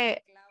to say,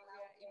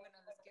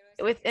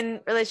 in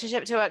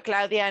relationship to what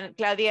Claudia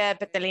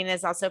Petelina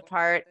is also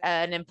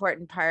an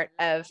important part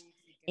of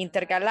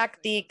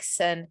Intergalactix,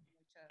 and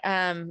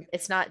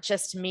it's not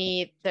just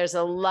me. There's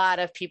a lot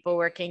of people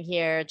working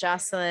here,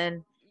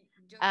 Jocelyn.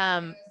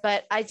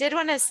 But I did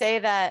want to say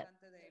that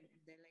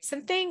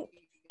something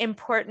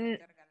important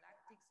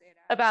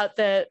about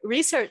the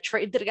research for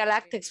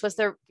Intergalactix was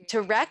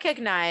to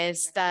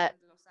recognize that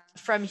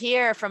from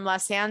here, from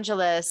Los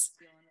Angeles,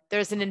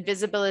 there's an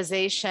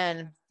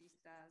invisibilization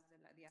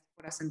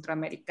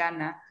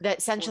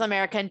that Central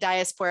American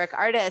diasporic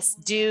artists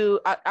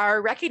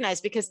are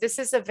recognized, because this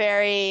is a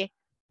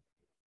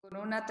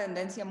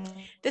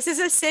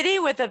city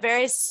with a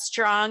very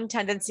strong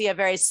tendency, a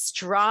very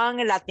strong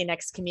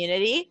Latinx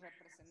community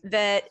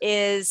that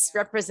is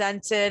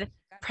represented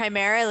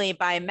primarily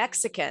by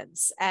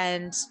Mexicans.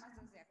 And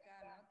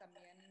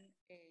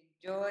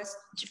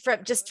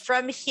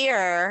from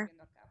here,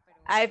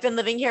 I've been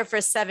living here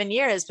for 7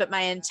 years, but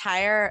my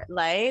entire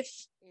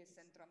life,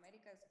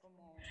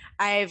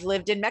 I've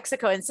lived in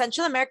Mexico, and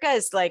Central America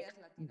is like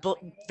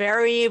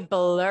very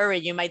blurry.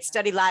 You might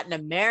study Latin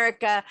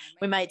America.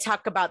 We might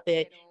talk about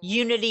the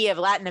unity of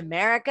Latin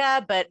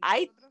America, but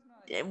I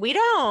mean,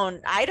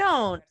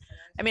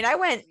 I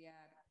went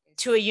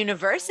to a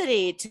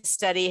university to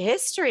study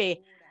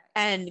history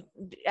and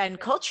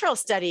cultural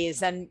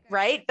studies, and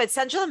right, but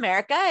Central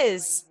America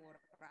is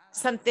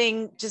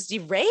something just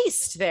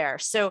erased there.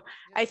 So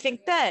I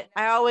think that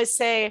I always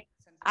say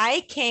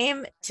I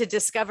came to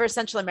discover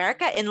Central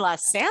America in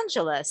Los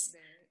Angeles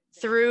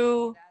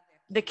through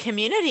the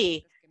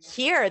community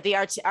here, the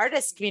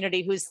artist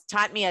community, who's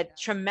taught me a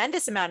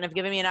tremendous amount and have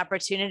given me an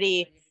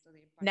opportunity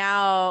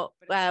now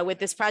with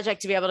this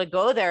project to be able to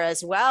go there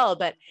as well.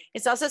 But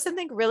it's also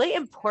something really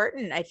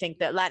important, I think,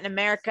 that Latin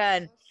America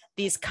and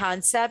these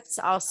concepts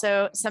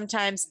also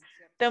sometimes,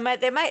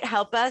 they might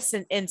help us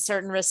in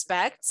certain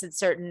respects and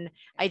certain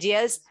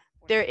ideas.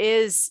 There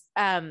is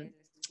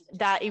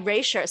that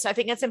erasure. So I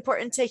think it's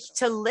important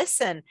to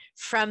listen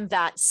from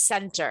that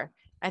center.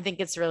 I think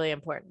it's really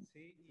important.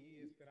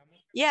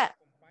 Yeah.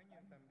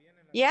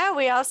 Yeah,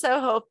 we also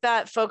hope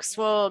that folks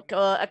will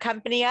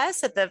accompany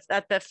us at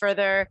the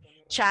further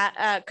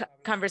chat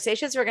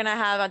conversations. We're going to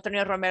have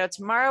Antonio Romero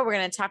tomorrow. We're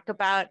going to talk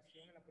about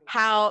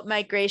how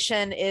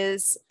migration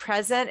is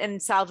present in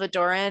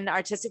Salvadoran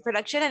artistic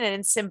production and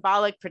in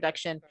symbolic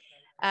production.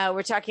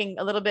 We're talking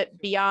a little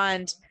bit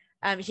beyond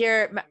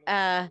here.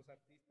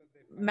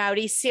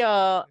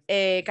 Mauricio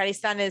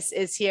Caristan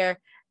is here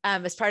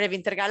as part of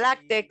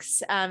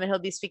Intergalactix, and he'll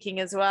be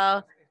speaking as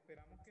well.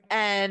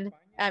 And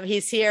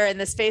he's here in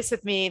the space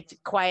with me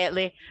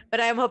quietly,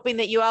 but I'm hoping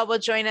that you all will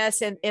join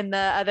us in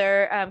the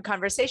other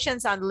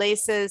conversations on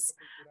LACE's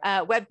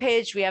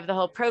webpage. We have the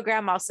whole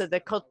program, also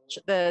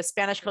the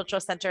Spanish Cultural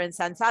Center in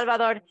San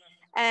Salvador.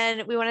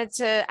 And we wanted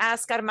to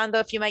ask Armando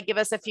if you might give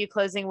us a few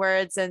closing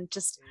words. And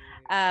just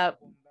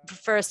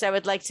first, I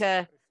would like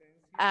to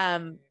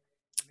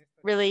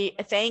really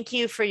thank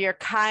you for your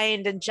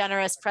kind and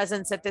generous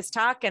presence at this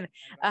talk, and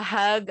a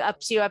hug up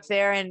to you up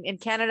there in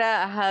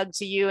Canada, a hug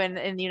to you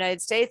in the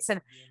United States and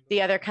the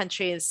other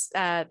countries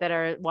that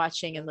are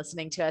watching and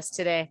listening to us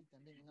today.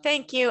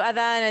 Thank you, Adán.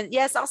 And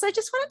yes, also I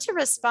just wanted to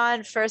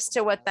respond first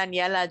to what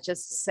Daniela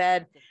just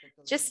said,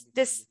 just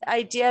this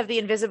idea of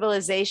the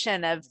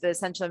invisibilization of the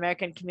Central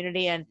American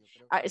community and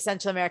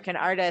Central American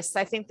artists.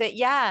 I think that,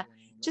 yeah,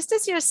 just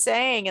as you're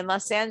saying in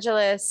Los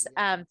Angeles,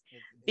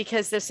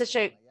 because there's such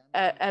a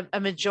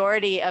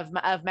majority of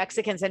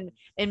Mexicans, and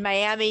in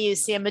Miami you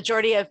see a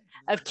majority of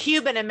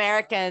Cuban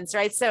Americans,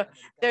 right? So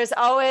there's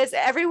always,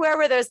 everywhere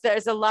where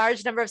there's a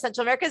large number of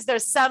Central Americans,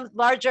 there's some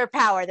larger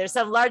power, there's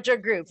some larger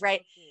group,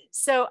 right?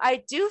 So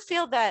I do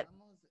feel that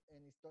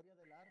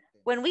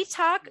when we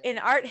talk in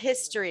art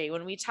history,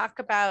 when we talk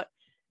about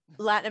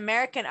Latin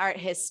American art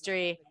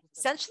history,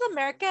 Central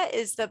America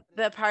is the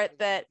part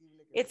that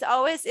it's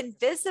always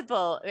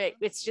invisible.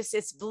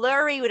 It's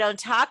blurry. We don't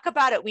talk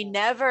about it. We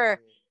never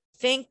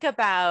think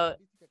about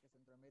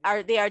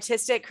the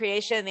artistic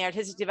creation, the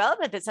artistic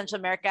development that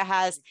Central America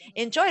has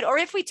enjoyed. Or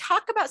if we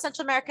talk about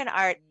Central American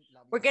art,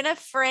 we're going to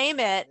frame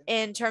it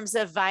in terms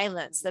of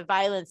violence, the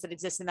violence that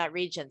exists in that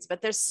region.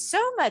 But there's so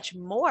much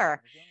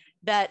more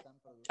that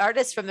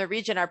artists from the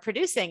region are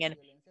producing. And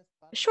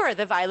sure,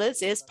 the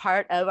violence is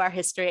part of our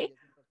history.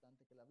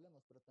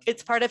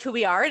 It's part of who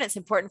we are, and it's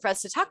important for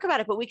us to talk about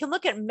it. But we can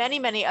look at many,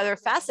 many other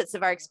facets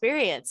of our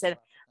experience. And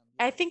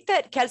I think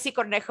that Kelsey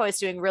Cornejo is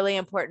doing really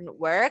important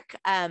work.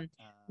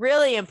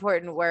 really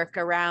important work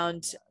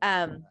around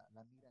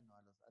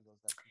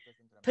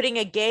putting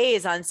a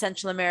gaze on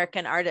Central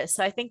American artists.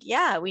 So I think,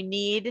 yeah,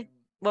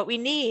 what we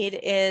need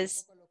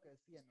is,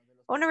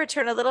 I want to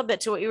return a little bit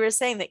to what you were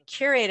saying, that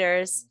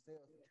curators,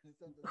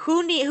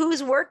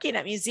 who's working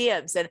at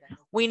museums, and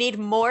we need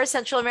more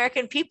Central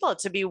American people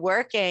to be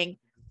working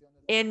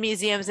in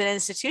museums and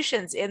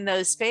institutions in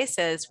those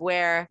spaces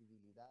where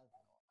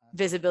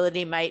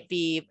visibility might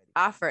be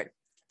offered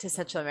to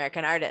Central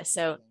American artists.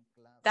 So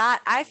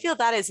that, I feel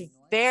that is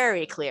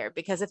very clear,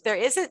 because if there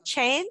isn't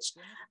change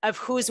of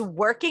who's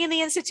working in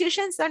the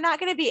institutions, they're not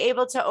going to be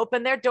able to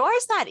open their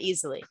doors that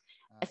easily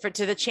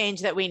to the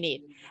change that we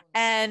need.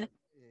 And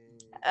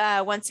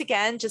once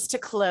again, just to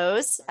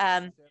close,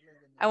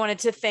 I wanted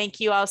to thank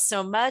you all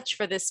so much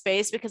for this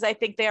space, because I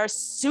think they are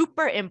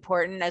super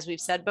important, as we've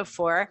said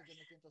before.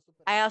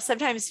 I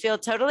sometimes feel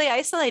totally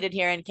isolated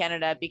here in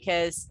Canada,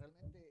 because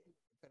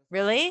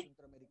really,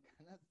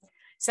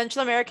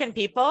 Central American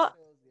people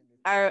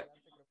are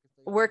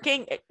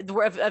working,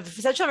 of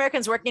Central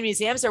Americans working in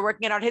museums or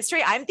working in art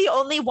history, I'm the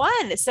only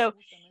one. So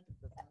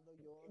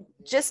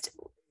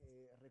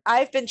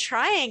I've been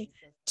trying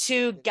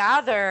to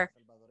gather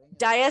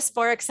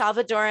diasporic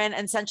Salvadoran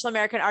and Central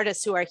American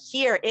artists who are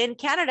here in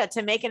Canada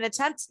to make an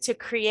attempt to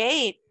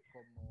create,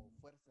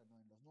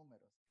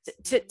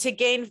 to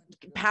gain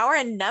power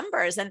in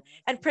numbers, and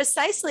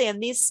precisely in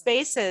these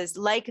spaces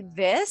like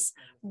this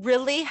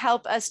really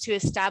help us to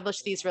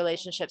establish these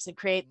relationships and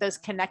create those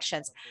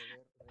connections.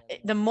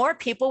 The more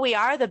people we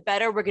are, the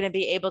better we're going to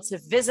be able to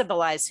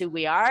visibilize who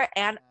we are,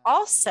 and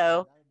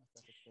also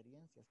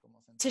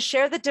to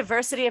share the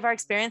diversity of our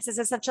experiences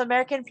as Central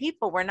American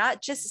people. We're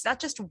not just, it's not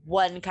just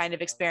one kind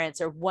of experience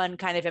or one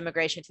kind of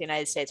immigration to the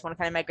United States, one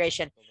kind of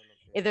migration.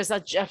 There's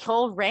a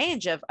whole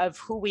range of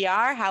who we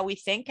are, how we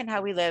think, and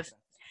how we live.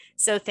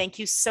 So thank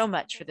you so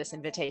much for this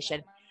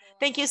invitation.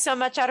 Thank you so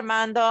much,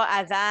 Armando,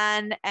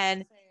 Adán,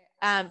 and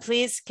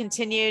please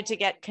continue to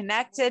get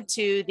connected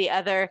to the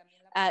other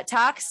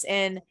talks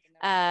in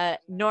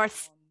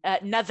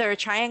Nother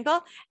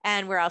Triangle,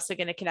 and we're also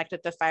going to connect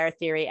with the fire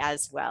theory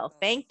as well.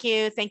 Thank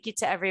you. Thank you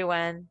to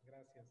everyone.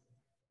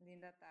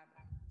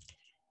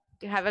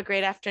 Have a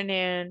great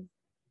afternoon.